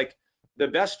 right? Like the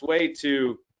best way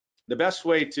to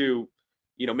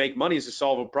make money is to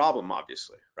solve a problem,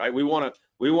 obviously, right? We want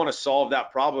to solve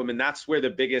that problem, and that's where the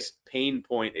biggest pain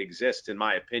point exists, in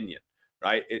my opinion,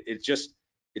 right? It just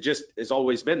has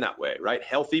always been that way, right?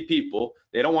 Healthy people,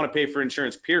 they don't want to pay for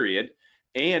insurance, period.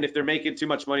 And if they're making too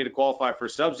much money to qualify for a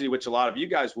subsidy, which a lot of you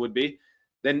guys would be,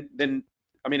 then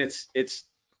I mean it's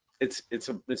a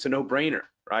no-brainer,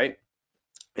 right?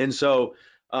 And so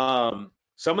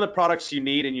some of the products you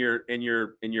need in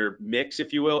your mix,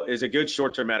 if you will, is a good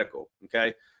short-term medical.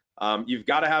 Okay, you've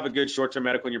got to have a good short-term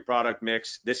medical in your product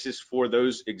mix. This is for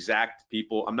those exact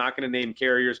people. I'm not going to name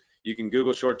carriers. You can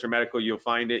Google short-term medical, you'll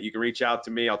find it. You can reach out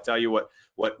to me. I'll tell you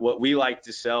what we like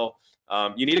to sell.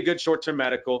 You need a good short-term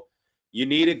medical. You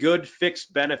need a good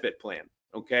fixed benefit plan.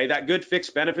 Okay, that good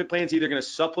fixed benefit plan is either going to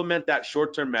supplement that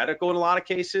short-term medical in a lot of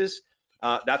cases.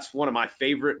 That's one of my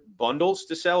favorite bundles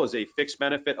to sell, is a fixed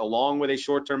benefit along with a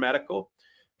short-term medical.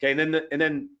 Okay, and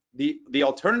then the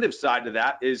alternative side to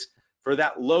that is for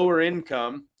that lower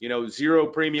income, zero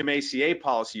premium ACA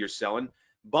policy you're selling,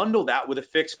 bundle that with a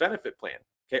fixed benefit plan.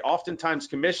 Okay, oftentimes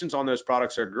commissions on those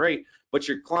products are great, but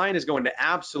your client is going to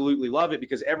absolutely love it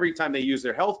because every time they use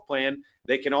their health plan,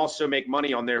 they can also make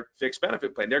money on their fixed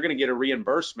benefit plan. They're going to get a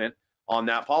reimbursement on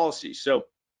that policy. So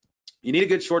you need a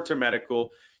good short-term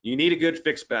medical, you need a good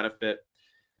fixed benefit,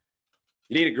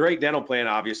 you need a great dental plan,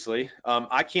 obviously.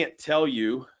 I can't tell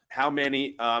you how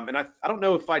many, and I don't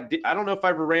know if I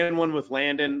ever ran one with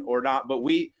Landon or not, but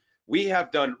we have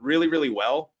done really, really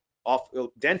well.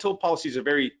 Dental policies are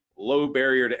very low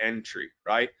barrier to entry,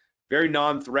 right? Very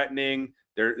non-threatening.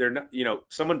 They're not,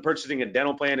 someone purchasing a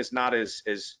dental plan is not as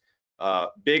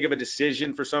big of a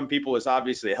decision for some people as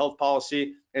obviously a health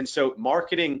policy. And so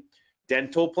marketing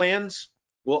dental plans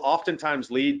will oftentimes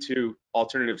lead to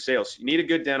alternative sales. You need a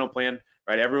good dental plan,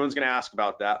 right? Everyone's going to ask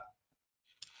about that.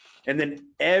 And then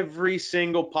every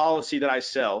single policy that I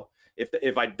sell,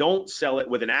 if I don't sell it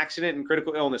with an accident and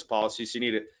critical illness policy, so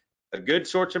you need a good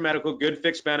short-term medical, good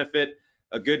fixed benefit,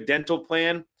 a good dental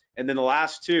plan, and then the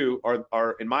last two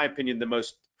are in my opinion, the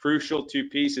most crucial two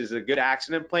pieces: a good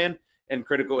accident plan and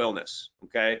critical illness.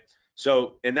 Okay,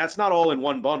 so, and that's not all in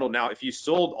one bundle. Now, if you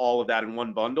sold all of that in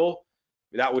one bundle,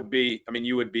 that would be,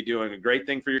 you would be doing a great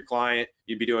thing for your client.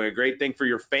 You'd be doing a great thing for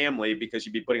your family because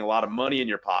you'd be putting a lot of money in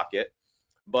your pocket.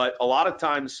 But a lot of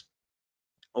times,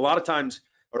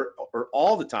 or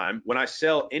all the time, when I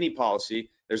sell any policy,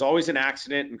 there's always an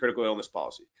accident and critical illness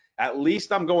policy. At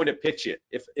least I'm going to pitch it.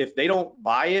 If they don't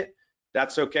buy it,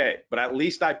 that's okay. But at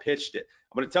least I pitched it.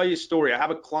 I'm going to tell you a story. I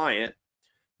have a client.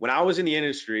 When I was in the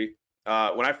industry,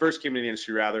 when I first came into the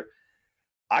industry, rather,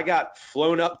 I got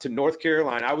flown up to North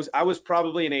Carolina. I was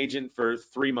probably an agent for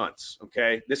 3 months.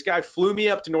 Okay, this guy flew me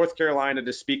up to North Carolina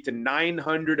to speak to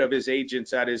 900 of his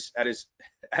agents at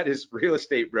his real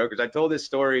estate brokers. I told this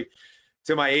story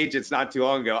to my agents not too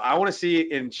long ago. I want to see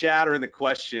in chat or in the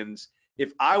questions,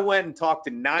 if I went and talked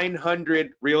to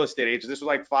 900 real estate agents, this was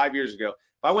like 5 years ago.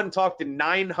 If I went and talked to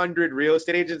 900 real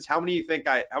estate agents, how many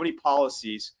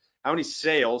policies, how many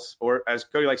sales, or as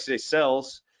Cody likes to say,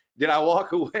 sales, did I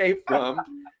walk away from?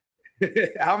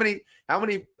 How many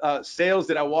sales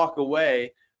did I walk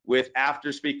away with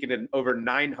after speaking to over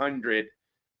 900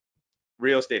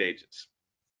 real estate agents?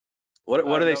 What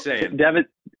are they saying?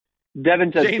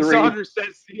 Devin says Jane 3. Saunders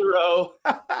says 0.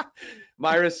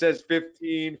 Myra says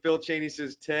 15. Phil Cheney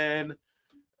says 10.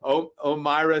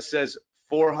 Myra says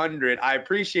 400. I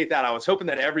appreciate that. I was hoping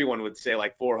that everyone would say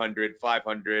like 400,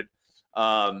 500.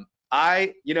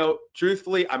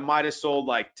 Truthfully, I might have sold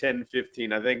like 10,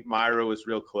 15. I think Myra was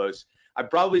real close. I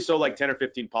probably sold like 10 or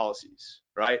 15 policies,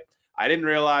 right? I didn't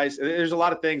realize, there's a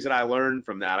lot of things that I learned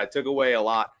from that. I took away a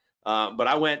lot, but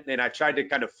I went and I tried to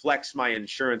kind of flex my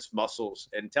insurance muscles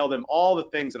and tell them all the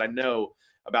things that I know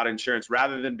about insurance,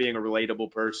 rather than being a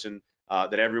relatable person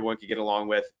that everyone could get along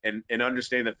with, and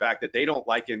understand the fact that they don't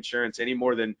like insurance any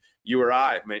more than you or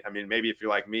I. I mean, maybe if you're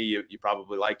like me, you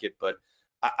probably like it, but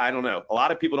I don't know. A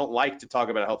lot of people don't like to talk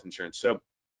about health insurance. So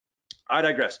I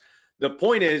digress. The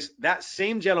point is, that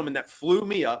same gentleman that flew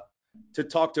me up to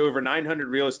talk to over 900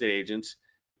 real estate agents,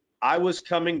 I was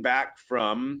coming back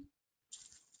from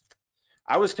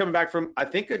I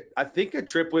think a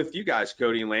trip with you guys,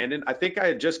 Cody and Landon. I think I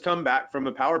had just come back from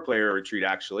a power player retreat,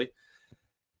 actually.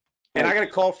 And I got a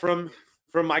call from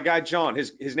my guy John.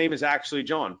 His name is actually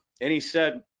John. And he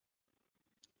said,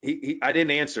 I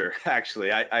didn't answer,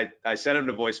 actually. I sent him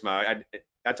to voicemail.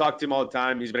 I talk to him all the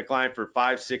time. He's been a client for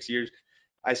 5-6 years.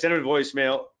 I sent him a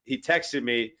voicemail. He texted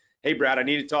me, "Hey, Brad, I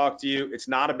need to talk to you. It's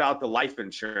not about the life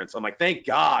insurance." I'm like, thank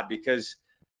God, because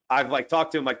I've like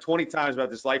talked to him like 20 times about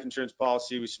this life insurance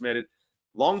policy we submitted.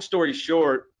 Long story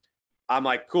short, I'm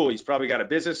like, cool. He's probably got a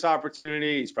business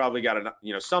opportunity. He's probably got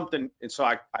something. And so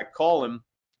I call him.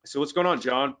 I said, "What's going on,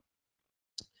 John?"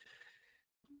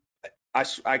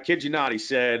 I kid you not. He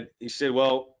said,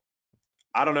 "Well,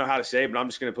 I don't know how to say it, but I'm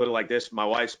just going to put it like this. My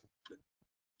wife's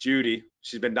Judy.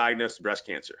 She's been diagnosed with breast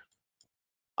cancer."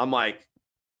 I'm like,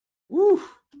 woo.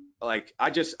 Like,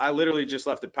 I literally just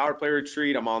left the power play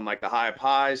retreat. I'm on like the high of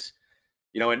highs,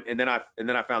 and then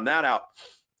I found that out.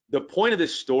 The point of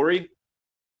this story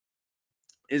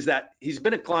is that he's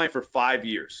been a client for 5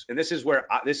 years. And this is where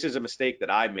this is a mistake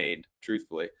that I made,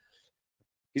 truthfully.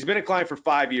 He's been a client for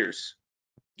 5 years.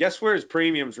 Guess where his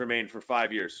premiums remained for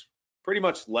 5 years? Pretty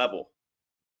much level.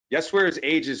 Guess where his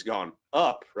age has gone?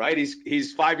 Up, right?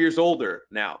 He's 5 years older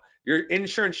now. Your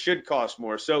insurance should cost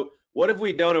more. So what have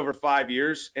we done over 5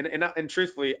 years? And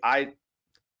truthfully, I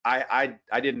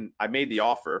made the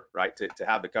offer, right, to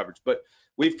have the coverage, but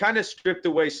we've kind of stripped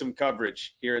away some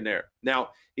coverage here and there. Now,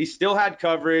 he still had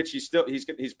coverage. He's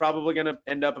probably going to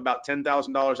end up about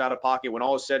 $10,000 out of pocket when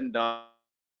all is said and done.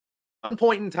 At one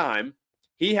point in time,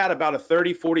 he had about a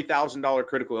 $40,000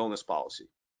 critical illness policy.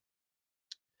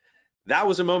 That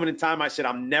was a moment in time I said,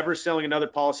 I'm never selling another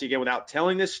policy again without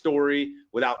telling this story,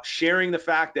 without sharing the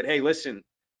fact that, hey, listen,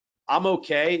 I'm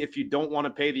okay if you don't want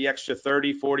to pay the extra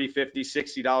 $30, $40, $50,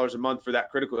 $60 a month for that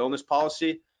critical illness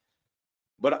policy.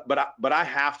 But I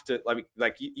have to,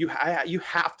 you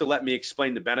have to let me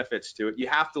explain the benefits to it. You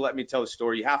have to let me tell the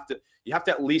story. You have to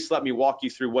at least let me walk you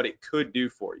through what it could do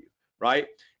for you, right?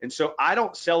 And so I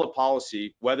don't sell a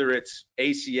policy, whether it's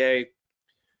ACA,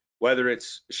 whether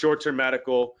it's short-term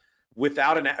medical,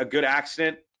 without a good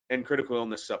accident and critical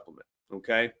illness supplement,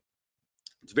 okay?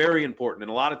 It's very important. And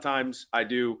a lot of times I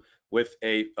do with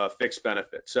a fixed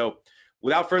benefit. So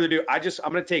without further ado, I'm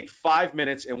going to take 5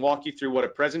 minutes and walk you through what a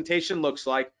presentation looks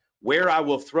like, where I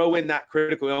will throw in that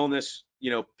critical illness,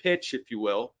 pitch, if you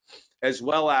will, as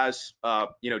well as,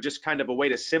 just kind of a way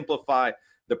to simplify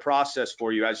the process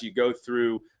for you as you go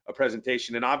through a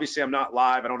presentation. And obviously I'm not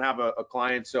live. I don't have a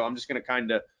client, so I'm just going to kind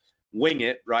of wing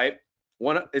it, right?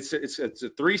 It's a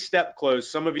 3-step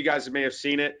close. Some of you guys may have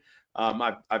seen it.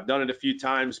 I've done it a few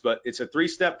times, but it's a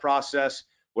 3-step process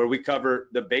where we cover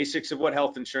the basics of what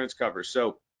health insurance covers.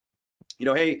 So,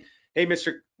 hey,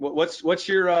 Mr. What's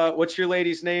your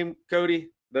lady's name,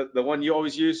 Cody? The one you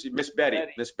always use, Miss Betty.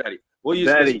 Miss Betty. We'll use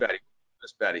Miss Betty.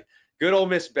 Miss Betty. Good old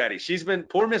Miss Betty.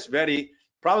 Poor Miss Betty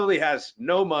probably has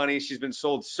no money. She's been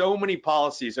sold so many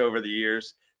policies over the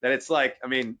years that it's like,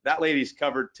 that lady's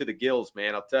covered to the gills,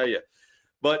 man. I'll tell you.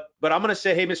 But I'm gonna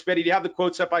say, hey, Miss Betty, do you have the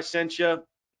quotes up I sent you?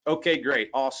 Okay, great,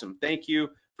 awesome. Thank you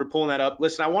for pulling that up.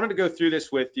 Listen, I wanted to go through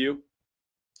this with you.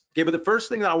 Okay, but the first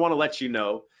thing that I want to let you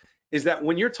know is that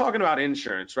when you're talking about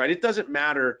insurance, right, it doesn't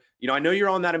matter, I know you're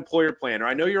on that employer plan, or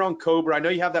I know you're on COBRA, I know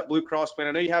you have that Blue Cross plan,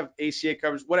 I know you have ACA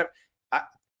coverage, whatever.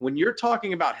 When you're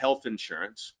talking about health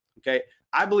insurance, okay,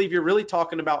 I believe you're really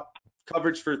talking about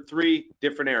coverage for 3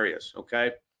 different areas,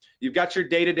 okay? You've got your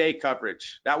day-to-day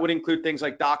coverage. That would include things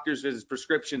like doctor's visits,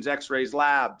 prescriptions, x-rays,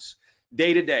 labs,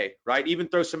 day-to-day, right? Even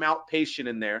throw some outpatient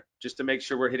in there just to make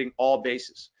sure we're hitting all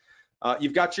bases.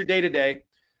 You've got your day-to-day.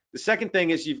 The second thing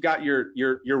is you've got your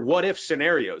what-if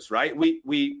scenarios, right?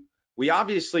 We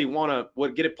obviously want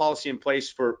to get a policy in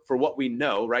place for what we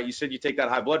know, right? You said you take that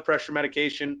high blood pressure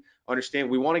medication. Understand,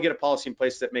 we want to get a policy in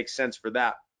place that makes sense for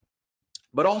that.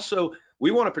 But also, we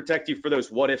want to protect you for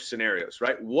those what-if scenarios,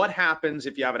 right? What happens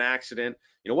if you have an accident?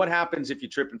 What happens if you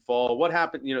trip and fall? What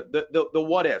happens, the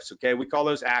what-ifs, okay? We call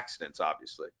those accidents,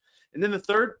 obviously. And then the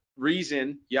third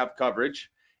reason you have coverage,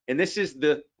 and this is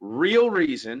the real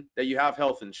reason that you have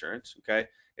health insurance, okay?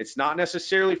 It's not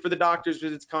necessarily for the doctor's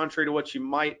visits, contrary to what you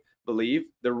might believe.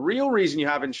 The real reason you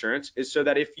have insurance is so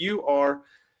that if you are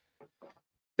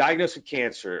diagnosed with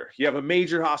cancer, you have a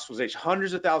major hospitalization,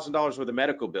 hundreds of thousands of dollars worth of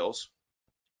medical bills,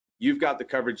 you've got the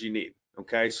coverage you need,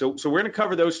 okay? So we're gonna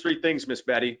cover those 3 things, Miss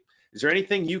Betty. Is there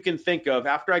anything you can think of,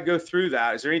 after I go through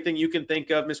that, is there anything you can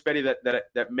think of, Miss Betty,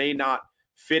 that may not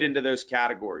fit into those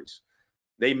categories?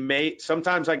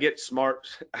 Sometimes I get smart,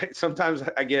 sometimes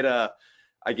I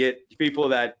get people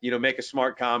that, make a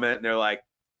smart comment and they're like,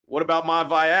 what about my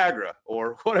Viagra?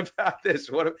 Or what about this?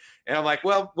 And I'm like,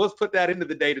 well, let's put that into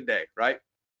the day-to-day, right?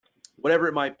 Whatever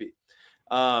it might be.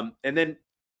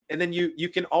 And then you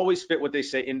can always fit what they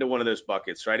say into one of those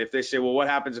buckets, right? If they say, well, what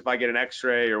happens if I get an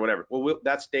x-ray or whatever? Well,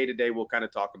 that's day-to-day. We'll kind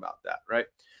of talk about that, right?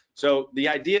 So the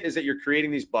idea is that you're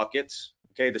creating these buckets,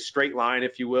 okay? The straight line,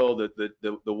 if you will,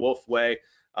 the wolf way.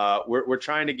 We're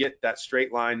trying to get that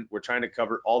straight line. We're trying to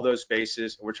cover all those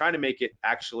bases. And we're trying to make it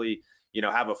actually,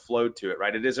 have a flow to it,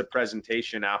 right? It is a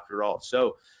presentation after all.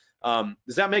 So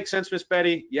does that make sense, Miss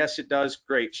Betty? Yes, it does.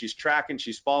 Great. She's tracking,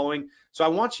 she's following. So I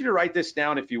want you to write this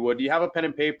down if you would. Do you have a pen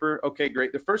and paper? Okay,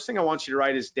 great. The first thing I want you to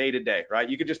write is day-to-day, right?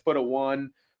 You could just put a 1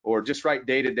 or just write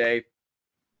day-to-day.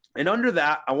 And under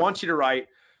that, I want you to write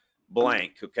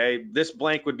blank, okay? This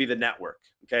blank would be the network,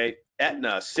 okay?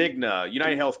 Aetna, Cigna,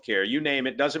 United Healthcare, you name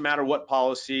it. Doesn't matter what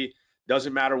policy,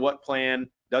 doesn't matter what plan,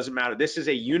 doesn't matter. This is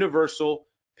a universal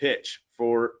pitch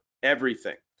for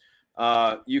everything.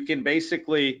 You can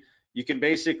basically,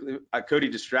 Cody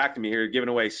distracted me here, giving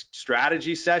away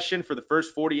strategy session for the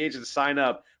first 40 agents to sign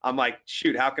up. I'm like,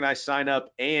 shoot, how can I sign up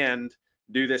and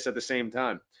do this at the same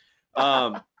time?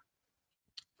 For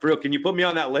real, can you put me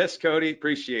on that list, Cody?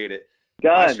 Appreciate it.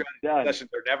 Done. Sessions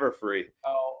are never free.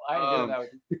 Oh, I ain't doing that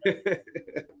with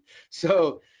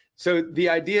you. So the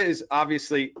idea is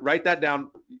obviously write that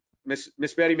down.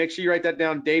 Miss Betty, make sure you write that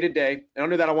down day to day. And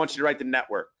under that, I want you to write the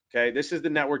network. Okay, this is the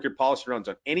network your policy runs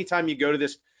on. Anytime you go to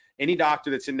this, any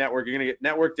doctor that's in network, you're gonna get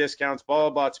network discounts, blah, blah,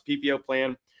 blah, it's a PPO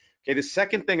plan. Okay, the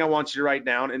second thing I want you to write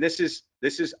down, and this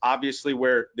is obviously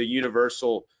where the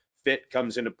universal fit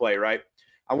comes into play, right?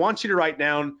 I want you to write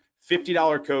down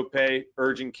 $50 copay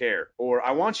urgent care, or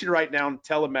I want you to write down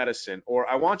telemedicine, or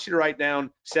I want you to write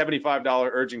down $75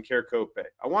 urgent care copay.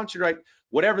 I want you to write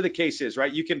whatever the case is,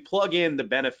 right? You can plug in the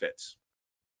benefits,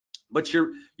 but you're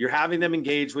having them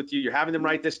engage with you. You're having them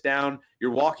write this down.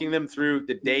 You're walking them through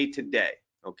the day to day,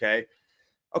 okay?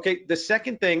 Okay, the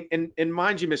second thing, and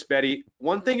mind you, Miss Betty,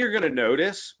 one thing you're gonna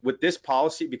notice with this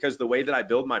policy, because the way that I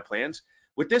build my plans,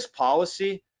 with this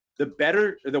policy,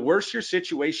 the worse your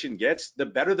situation gets, the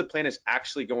better the plan is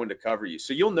actually going to cover you.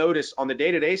 So you'll notice on the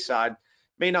day-to-day side,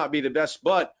 may not be the best,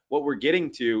 but what we're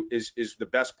getting to is the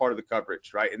best part of the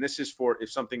coverage, right? And this is for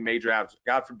if something major happens,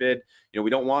 God forbid, we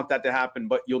don't want that to happen,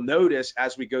 but you'll notice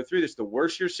as we go through this, the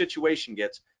worse your situation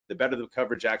gets, the better the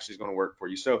coverage actually is going to work for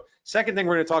you. So second thing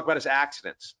we're going to talk about is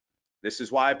accidents. This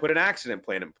is why I put an accident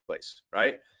plan in place,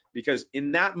 right? Because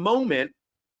in that moment,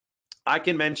 I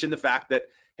can mention the fact that,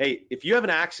 hey, if you have an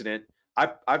accident,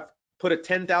 I've put a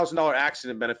 $10,000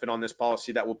 accident benefit on this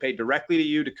policy that will pay directly to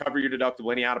you to cover your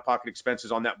deductible, any out-of-pocket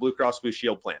expenses on that Blue Cross Blue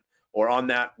Shield plan or on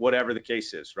that whatever the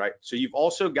case is, right? So you've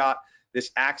also got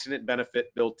this accident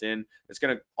benefit built in. It's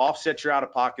going to offset your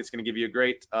out-of-pocket. It's going to give you a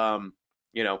great, a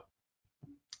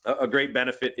great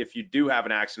benefit if you do have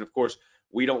an accident. Of course,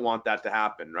 we don't want that to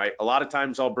happen, right? A lot of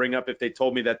times I'll bring up if they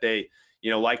told me that they,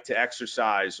 like to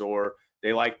exercise or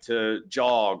they like to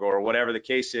jog or whatever the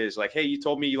case is, like, hey, you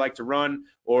told me you like to run,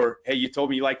 or hey, you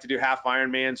told me you like to do half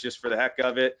Ironmans just for the heck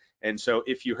of it. And so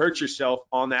if you hurt yourself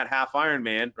on that half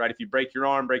Ironman, right, if you break your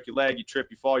arm, break your leg, you trip,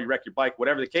 you fall, you wreck your bike,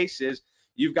 whatever the case is,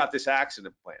 you've got this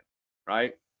accident plan,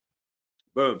 right?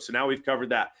 Boom. So now we've covered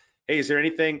that. Hey, is there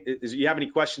anything, you have any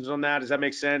questions on that? Does that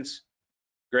make sense?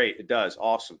 Great, it does.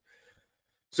 Awesome.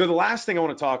 So the last thing I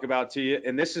want to talk about to you,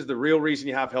 and this is the real reason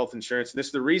you have health insurance, and this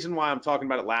is the reason why I'm talking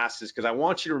about it last, is because I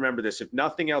want you to remember this. If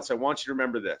nothing else, I want you to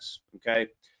remember this, okay?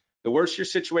 The worse your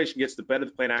situation gets, the better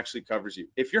the plan actually covers you.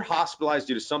 If you're hospitalized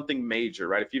due to something major,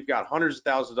 right? If you've got hundreds of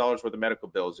thousands of dollars worth of medical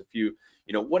bills, if you,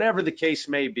 whatever the case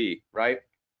may be, right?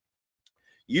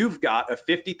 You've got a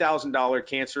 $50,000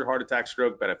 cancer, heart attack,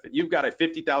 stroke benefit. You've got a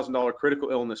 $50,000 critical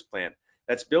illness plan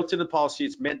that's built into the policy.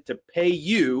 It's meant to pay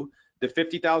you the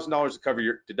 $50,000 to cover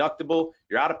your deductible,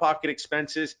 your out-of-pocket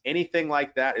expenses, anything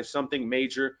like that if something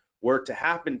major were to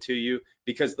happen to you,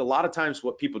 because a lot of times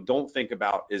what people don't think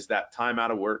about is that time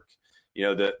out of work,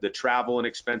 the travel and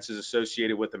expenses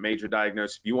associated with a major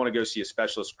diagnosis. If you want to go see a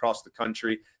specialist across the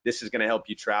country, this is going to help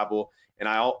you travel. And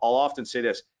I'll often say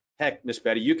this, heck, Miss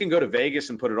Betty, you can go to Vegas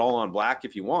and put it all on black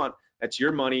if you want. That's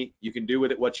your money. You can do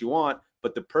with it what you want,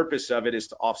 but the purpose of it is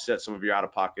to offset some of your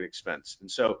out-of-pocket expense.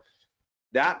 And so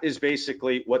that is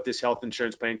basically what this health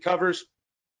insurance plan covers.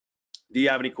 Do you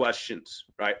have any questions,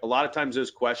 right? A lot of times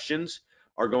those questions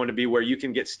are going to be where you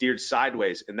can get steered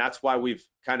sideways. And that's why we've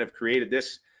kind of created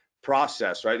this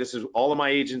process, right? This is all of my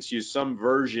agents use some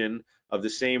version of the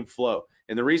same flow.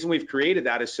 And the reason we've created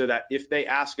that is so that if they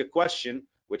ask a question,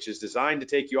 which is designed to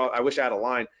take you off, I wish I had a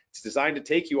line, it's designed to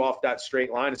take you off that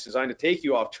straight line. It's designed to take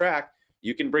you off track.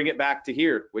 You can bring it back to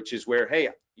here, which is where, hey,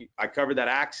 I covered that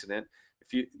accident.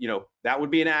 If that would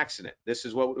be an accident. This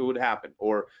is what would happen.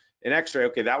 Or an x-ray,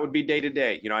 okay, that would be day to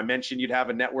day. I mentioned you'd have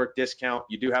a network discount.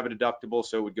 You do have a deductible,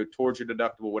 so it would go towards your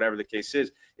deductible, whatever the case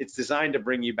is. It's designed to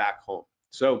bring you back home.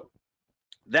 So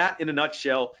that in a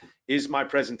nutshell is my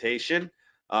presentation.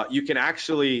 You can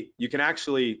actually,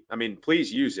 I mean,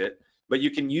 please use it, but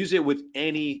you can use it with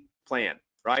any plan,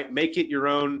 right? Make it your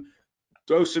own,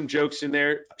 throw some jokes in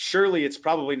there. Surely it's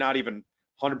probably not even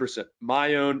 100%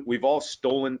 my own. We've all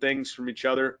stolen things from each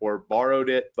other or borrowed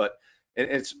it, but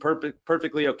it's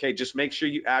perfectly okay. Just make sure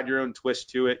you add your own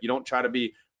twist to it. You don't try to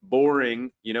be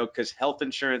boring, because health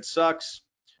insurance sucks.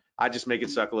 I just make it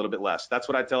suck a little bit less. That's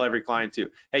what I tell every client too.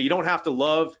 Hey, you don't have to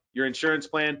love your insurance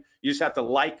plan. You just have to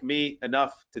like me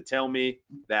enough to tell me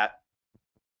that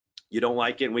you don't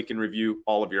like it, and we can review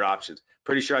all of your options.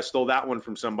 Pretty sure I stole that one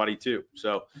from somebody too.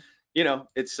 So,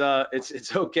 it's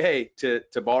okay to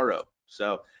borrow.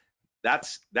 So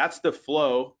that's the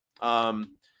flow. I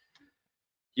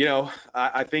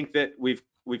think that we've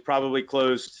probably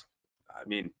closed, I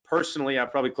mean, personally,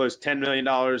 I've probably closed $10 million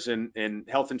in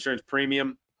health insurance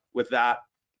premium with that.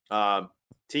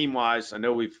 Team wise, I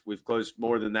know we've closed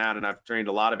more than that, and I've trained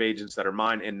a lot of agents that are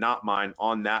mine and not mine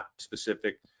on that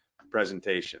specific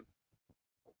presentation.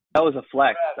 That was a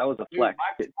flex. That was a flex.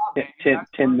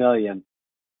 10 million.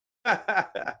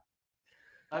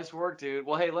 Nice work, dude.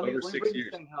 Well, hey, let me Over bring 6 this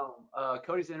years. thing home.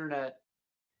 Cody's internet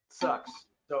sucks.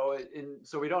 So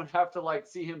we don't have to like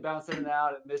see him bounce in and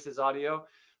out and miss his audio.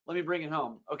 Let me bring it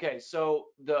home. Okay, so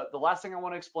the last thing I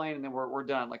want to explain, and then we're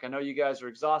done. Like I know you guys are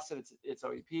exhausted. It's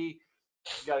OEP. You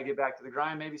got to get back to the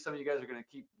grind. Maybe some of you guys are going to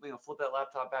keep flip that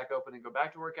laptop back open and go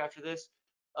back to work after this.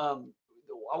 Um,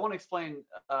 I want to explain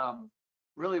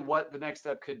really what the next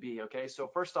step could be. Okay, so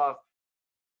first off,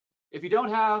 if you don't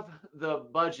have the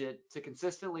budget to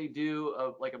consistently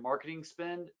do like a marketing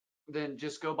spend, then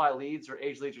just go buy leads or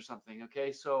age leads or something.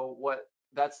 Okay, so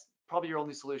that's probably your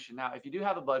only solution. Now, if you do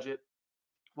have a budget,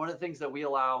 one of the things that we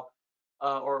allow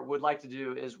or would like to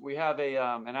do is we have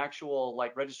an actual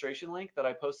like registration link that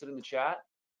I posted in the chat.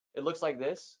 It looks like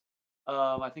this.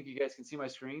 I think you guys can see my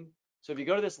screen. So if you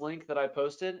go to this link that I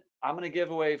posted, I'm going to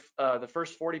give away the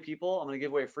first 40 people. I'm going to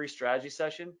give away a free strategy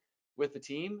session with the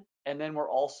team, and then we're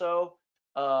also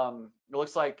it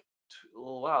looks like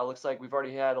wow, it looks like we've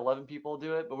already had 11 people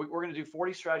do it, but we're going to do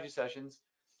 40 strategy sessions.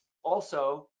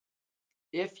 Also,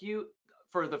 if you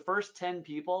for the first 10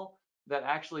 people that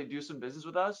actually do some business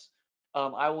with us,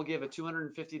 I will give a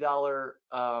 $250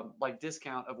 like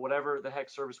discount of whatever the heck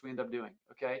service we end up doing.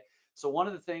 Okay. So one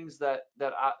of the things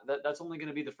that's only going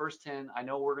to be the first 10. I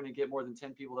know we're going to get more than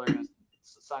 10 people that are going to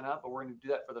sign up, but we're going to do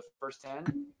that for the first 10.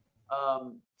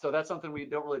 So that's something we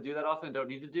don't really do that often, don't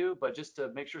need to do, but just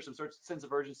to make sure some sort of sense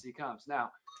of urgency comes.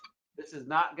 Now, this is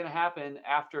not going to happen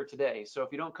after today. So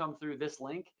if you don't come through this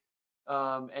link,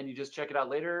 and you just check it out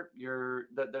later,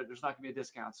 there's not gonna be a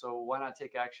discount. So why not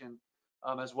take action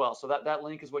as well? So that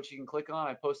link is what you can click on.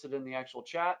 I posted in the actual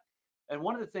chat. And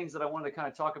one of the things that I wanted to kind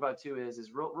of talk about too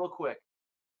is real quick.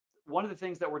 One of the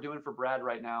things that we're doing for Brad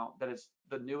right now that is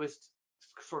the newest,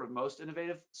 sort of most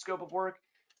innovative scope of work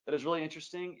that is really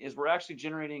interesting is we're actually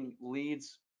generating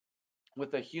leads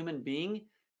with a human being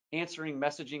answering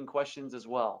messaging questions as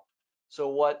well. So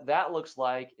what that looks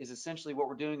like is essentially what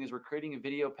we're doing is we're creating a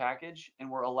video package and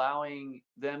we're allowing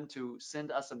them to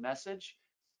send us a message.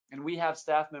 And we have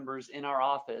staff members in our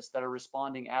office that are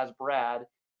responding as Brad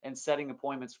and setting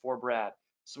appointments for Brad.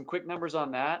 Some quick numbers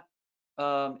on that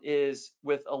is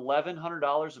with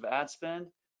 $1,100 of ad spend,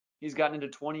 he's gotten into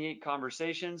 28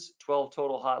 conversations, 12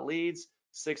 total hot leads,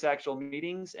 6 actual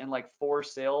meetings, and like 4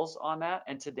 sales on that.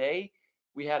 And today,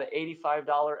 we had an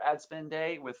 $85 ad spend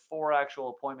day with 4 actual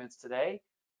appointments today.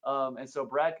 And so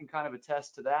Brad can kind of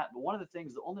attest to that. But one of the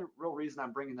things, the only real reason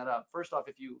I'm bringing that up, first off,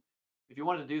 if you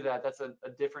wanted to do that, that's a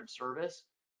different service.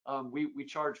 We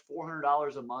charge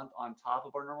 $400 a month on top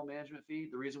of our normal management fee.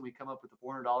 The reason we come up with the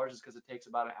 $400 is because it takes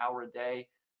about an hour a day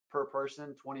per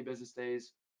person, 20 business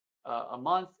days a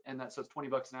month, and so it's 20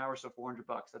 bucks an hour, so 400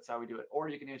 bucks. That's how we do it. Or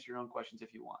you can answer your own questions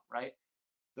if you want, right?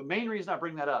 The main reason I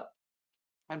bring that up,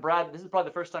 and Brad, this is probably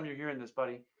the first time you're hearing this,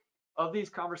 buddy. Of these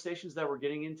conversations that we're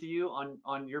getting into you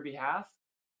on your behalf,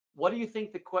 what do you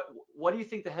think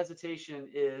the hesitation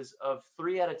is of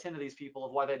 3 out of 10 of these people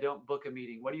of why they don't book a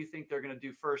meeting? What do you think they're going to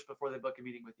do first before they book a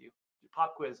meeting with you?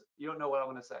 Pop quiz. You don't know what I'm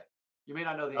going to say. You may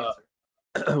not know the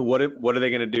answer. What are they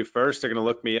going to do first? They're going to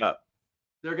look me up.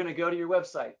 They're going to go to your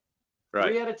website. Right.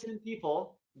 3 out of 10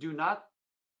 people do not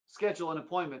schedule an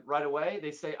appointment right away.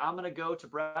 They say, I'm going to go to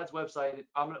Brad's website.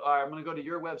 I'm going to go to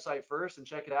your website first and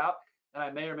check it out. And I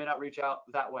may or may not reach out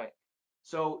that way.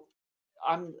 So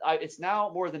it's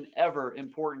now more than ever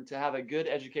important to have a good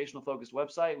educational focused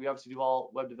website. We obviously do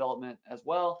all web development as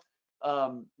well.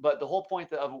 But the whole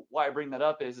point of why I bring that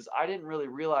up is I didn't really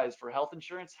realize for health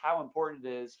insurance how important it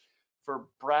is for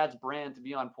Brad's brand to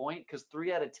be on point, because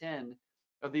 3 out of 10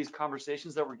 of these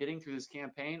conversations that we're getting through this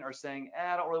campaign are saying,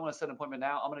 I don't really want to set an appointment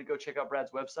now. I'm going to go check out Brad's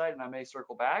website and I may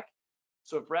circle back.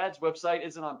 So if Brad's website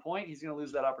isn't on point, he's going to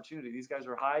lose that opportunity. These guys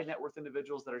are high net worth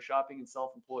individuals that are shopping and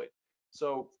self-employed.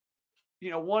 So,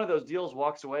 one of those deals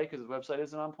walks away because his website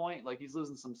isn't on point, like he's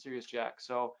losing some serious jack.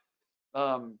 So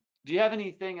do you have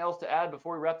anything else to add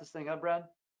before we wrap this thing up, Brad?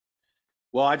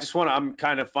 Well, I'm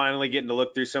kind of finally getting to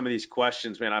look through some of these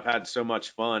questions, man. I've had so much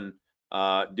fun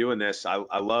doing this.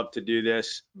 I love to do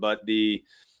this, but a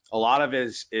lot of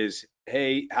it is,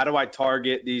 hey, how do I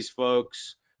target these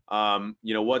folks?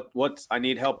 What I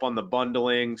need help on the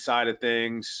bundling side of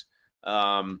things.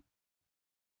 Some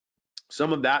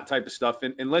of that type of stuff.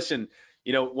 And listen,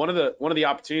 one of the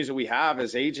opportunities that we have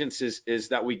as agents is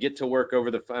that we get to work over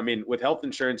with health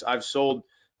insurance. I've sold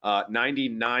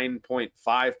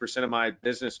 99.5% of my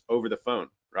business over the phone,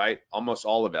 right? Almost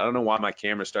all of it. I don't know why my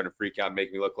camera's starting to freak out and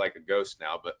make me look like a ghost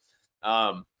now, but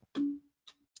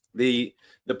the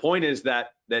point is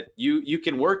that you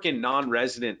can work in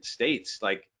non-resident states.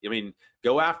 Like,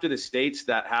 go after the states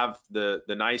that have the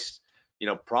nice,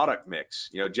 product mix.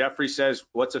 Jeffrey says,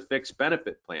 what's a fixed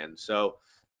benefit plan? So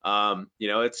You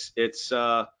know,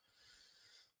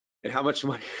 and how much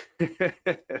money?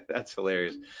 That's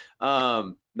hilarious.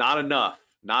 Not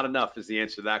enough is the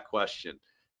answer to that question.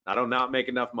 I do not make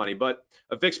enough money, but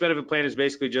a fixed benefit plan is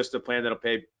basically just a plan that'll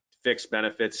pay fixed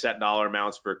benefits, set dollar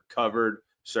amounts for covered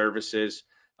services.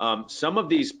 Some of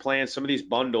these plans, some of these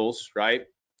bundles, right,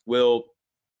 will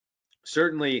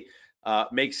certainly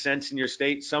make sense in your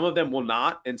state. Some of them will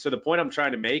not. And so the point I'm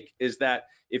trying to make is that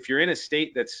if you're in a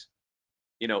state that's,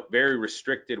 you know, very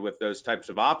restricted with those types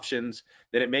of options,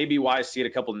 then it may be wise to get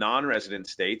a couple non-resident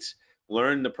states,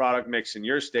 learn the product mix in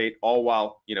your state, all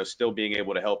while, you know, still being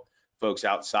able to help folks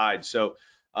outside. So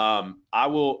I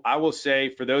will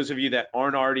say, for those of you that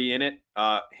aren't already in it,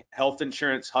 Health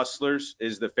Insurance Hustlers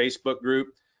is the Facebook group.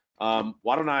 Why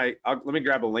don't let me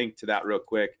grab a link to that real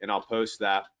quick, and I'll post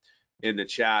that in the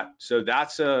chat. So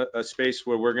that's a space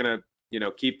where we're gonna, you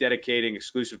know, keep dedicating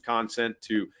exclusive content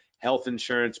to health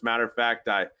insurance. Matter of fact,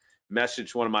 I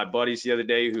messaged one of my buddies the other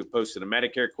day who posted a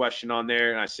Medicare question on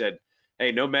there, and I said,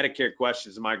 hey, no Medicare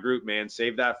questions in my group, man.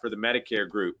 Save that for the Medicare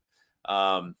group.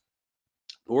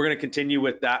 We're going to continue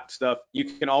with that stuff. You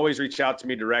can always reach out to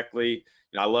me directly.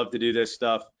 You know, I love to do this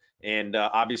stuff, and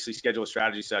obviously schedule a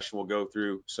strategy session. We'll go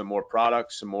through some more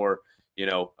products, some more, you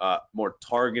know, more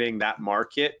targeting that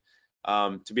market.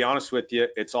 To be honest with you,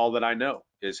 it's all that I know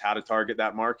is how to target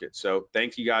that market. So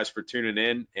thank you guys for tuning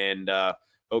in, and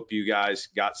hope you guys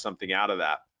got something out of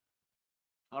that.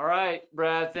 All right,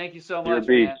 Brad, thank you so You're a much,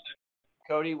 beast. man.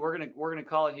 Cody, we're gonna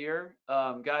call it here.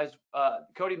 Guys,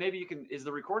 Cody, maybe you can, is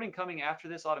the recording coming after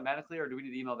this automatically, or do we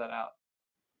need to email that out?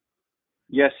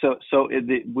 Yes.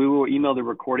 We will email the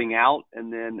recording out,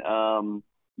 and then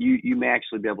you may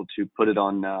actually be able to put it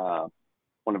on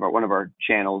one of our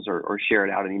channels, or share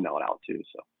it out and email it out too.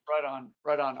 So.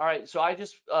 Right on. All right, so I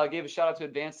just gave a shout out to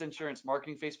Advanced Insurance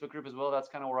Marketing Facebook group as well. That's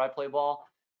kind of where I play ball.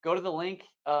 Go to the link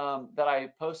that I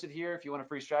posted here if you want a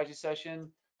free strategy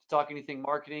session to talk anything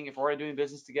marketing. If we're already doing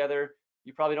business together,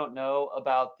 you probably don't know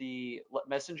about the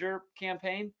Messenger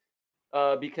campaign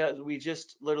because we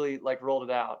just literally like rolled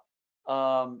it out.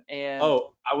 And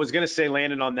I was gonna say,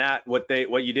 Landon, on that, what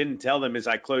you didn't tell them is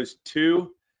I closed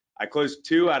two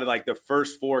out of like the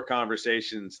first 4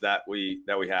 conversations that we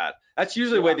had. That's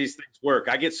usually the way these things work.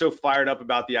 I get so fired up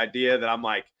about the idea that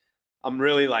I'm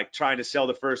really like trying to sell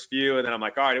the first few, and then I'm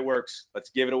like, all right, it works. Let's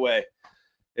give it away.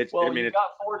 You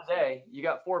got 4 today. You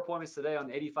got 4 appointments today on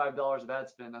 $85 of ad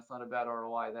spend. That's not a bad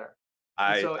ROI there.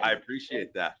 I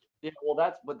appreciate that. Yeah,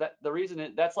 well, the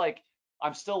reason that's like,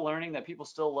 I'm still learning that people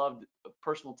still love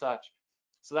personal touch.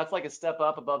 So that's like a step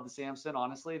up above the Samson.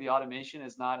 Honestly, the automation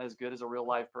is not as good as a real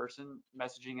live person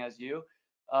messaging as you.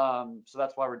 So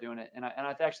that's why we're doing it. And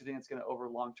I actually think it's going to over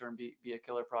long term be a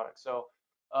killer product. So,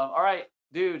 all right,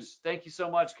 dudes, thank you so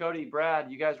much, Cody,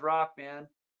 Brad. You guys rock, man.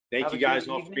 Thank you guys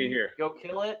all for being here. Go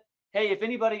kill it. Hey,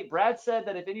 Brad said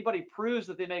that if anybody proves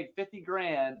that they make 50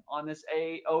 grand on this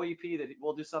OEP, that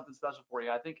we'll do something special for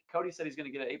you. I think Cody said he's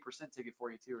going to get an 8% ticket for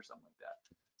you too, or something like that.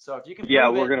 So if you can,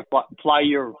 we're going to fly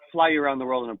you around the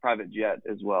world in a private jet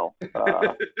as well.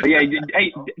 But yeah,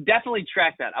 hey, definitely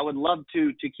track that. I would love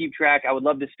to keep track. I would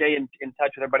love to stay in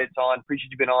touch with everybody that's on.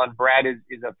 Appreciate you being on. Brad is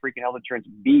a freaking health insurance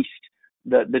beast,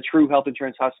 the true health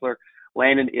insurance hustler.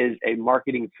 Landon is a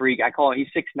marketing freak. He's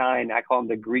 6'9". I call him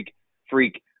the Greek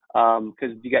freak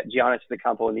because you got Giannis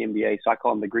Antetokounmpo in the NBA, so I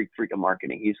call him the Greek freak of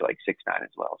marketing. He's like 6'9" as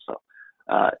well. So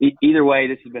either way,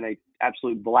 this has been an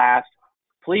absolute blast.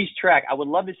 Please track. I would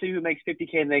love to see who makes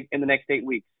 50K in the next 8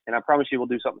 weeks, and I promise you we'll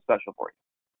do something special for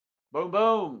you. Boom,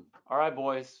 boom. All right,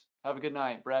 boys. Have a good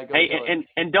night. Brad, go. Hey,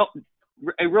 and don't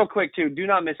real quick too. Do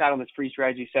not miss out on this free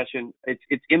strategy session.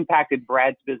 It's impacted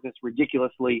Brad's business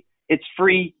ridiculously. It's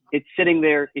free. It's sitting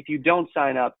there. If you don't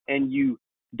sign up and you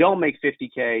don't make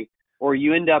 50K, or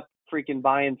you end up freaking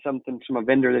buying something from a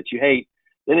vendor that you hate,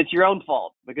 then it's your own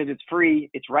fault because it's free.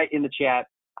 It's right in the chat.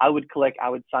 I would click, I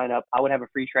would sign up, I would have a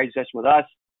free strategy session with us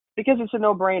because it's a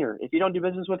no-brainer. If you don't do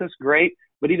business with us, great.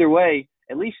 But either way,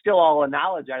 at least still all the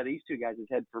knowledge out of these two guys'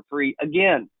 head for free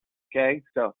again. Okay,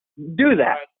 so do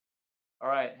that. All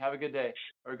right. Have a good day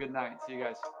or good night. See you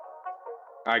guys.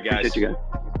 All right, guys. Appreciate you guys.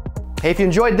 Hey, if you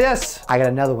enjoyed this, I got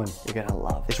another one you're gonna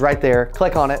love. It's right there.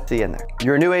 Click on it. See you in there.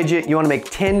 You're a new agent. You wanna make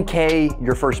 10K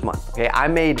your first month. Okay, I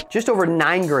made just over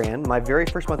 9 grand my very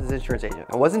first month as an insurance agent.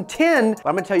 It wasn't 10, but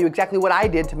I'm gonna tell you exactly what I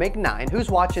did to make 9. Who's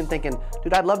watching thinking,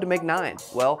 dude, I'd love to make 9?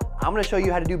 Well, I'm gonna show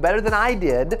you how to do better than I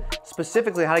did,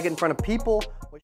 specifically how to get in front of people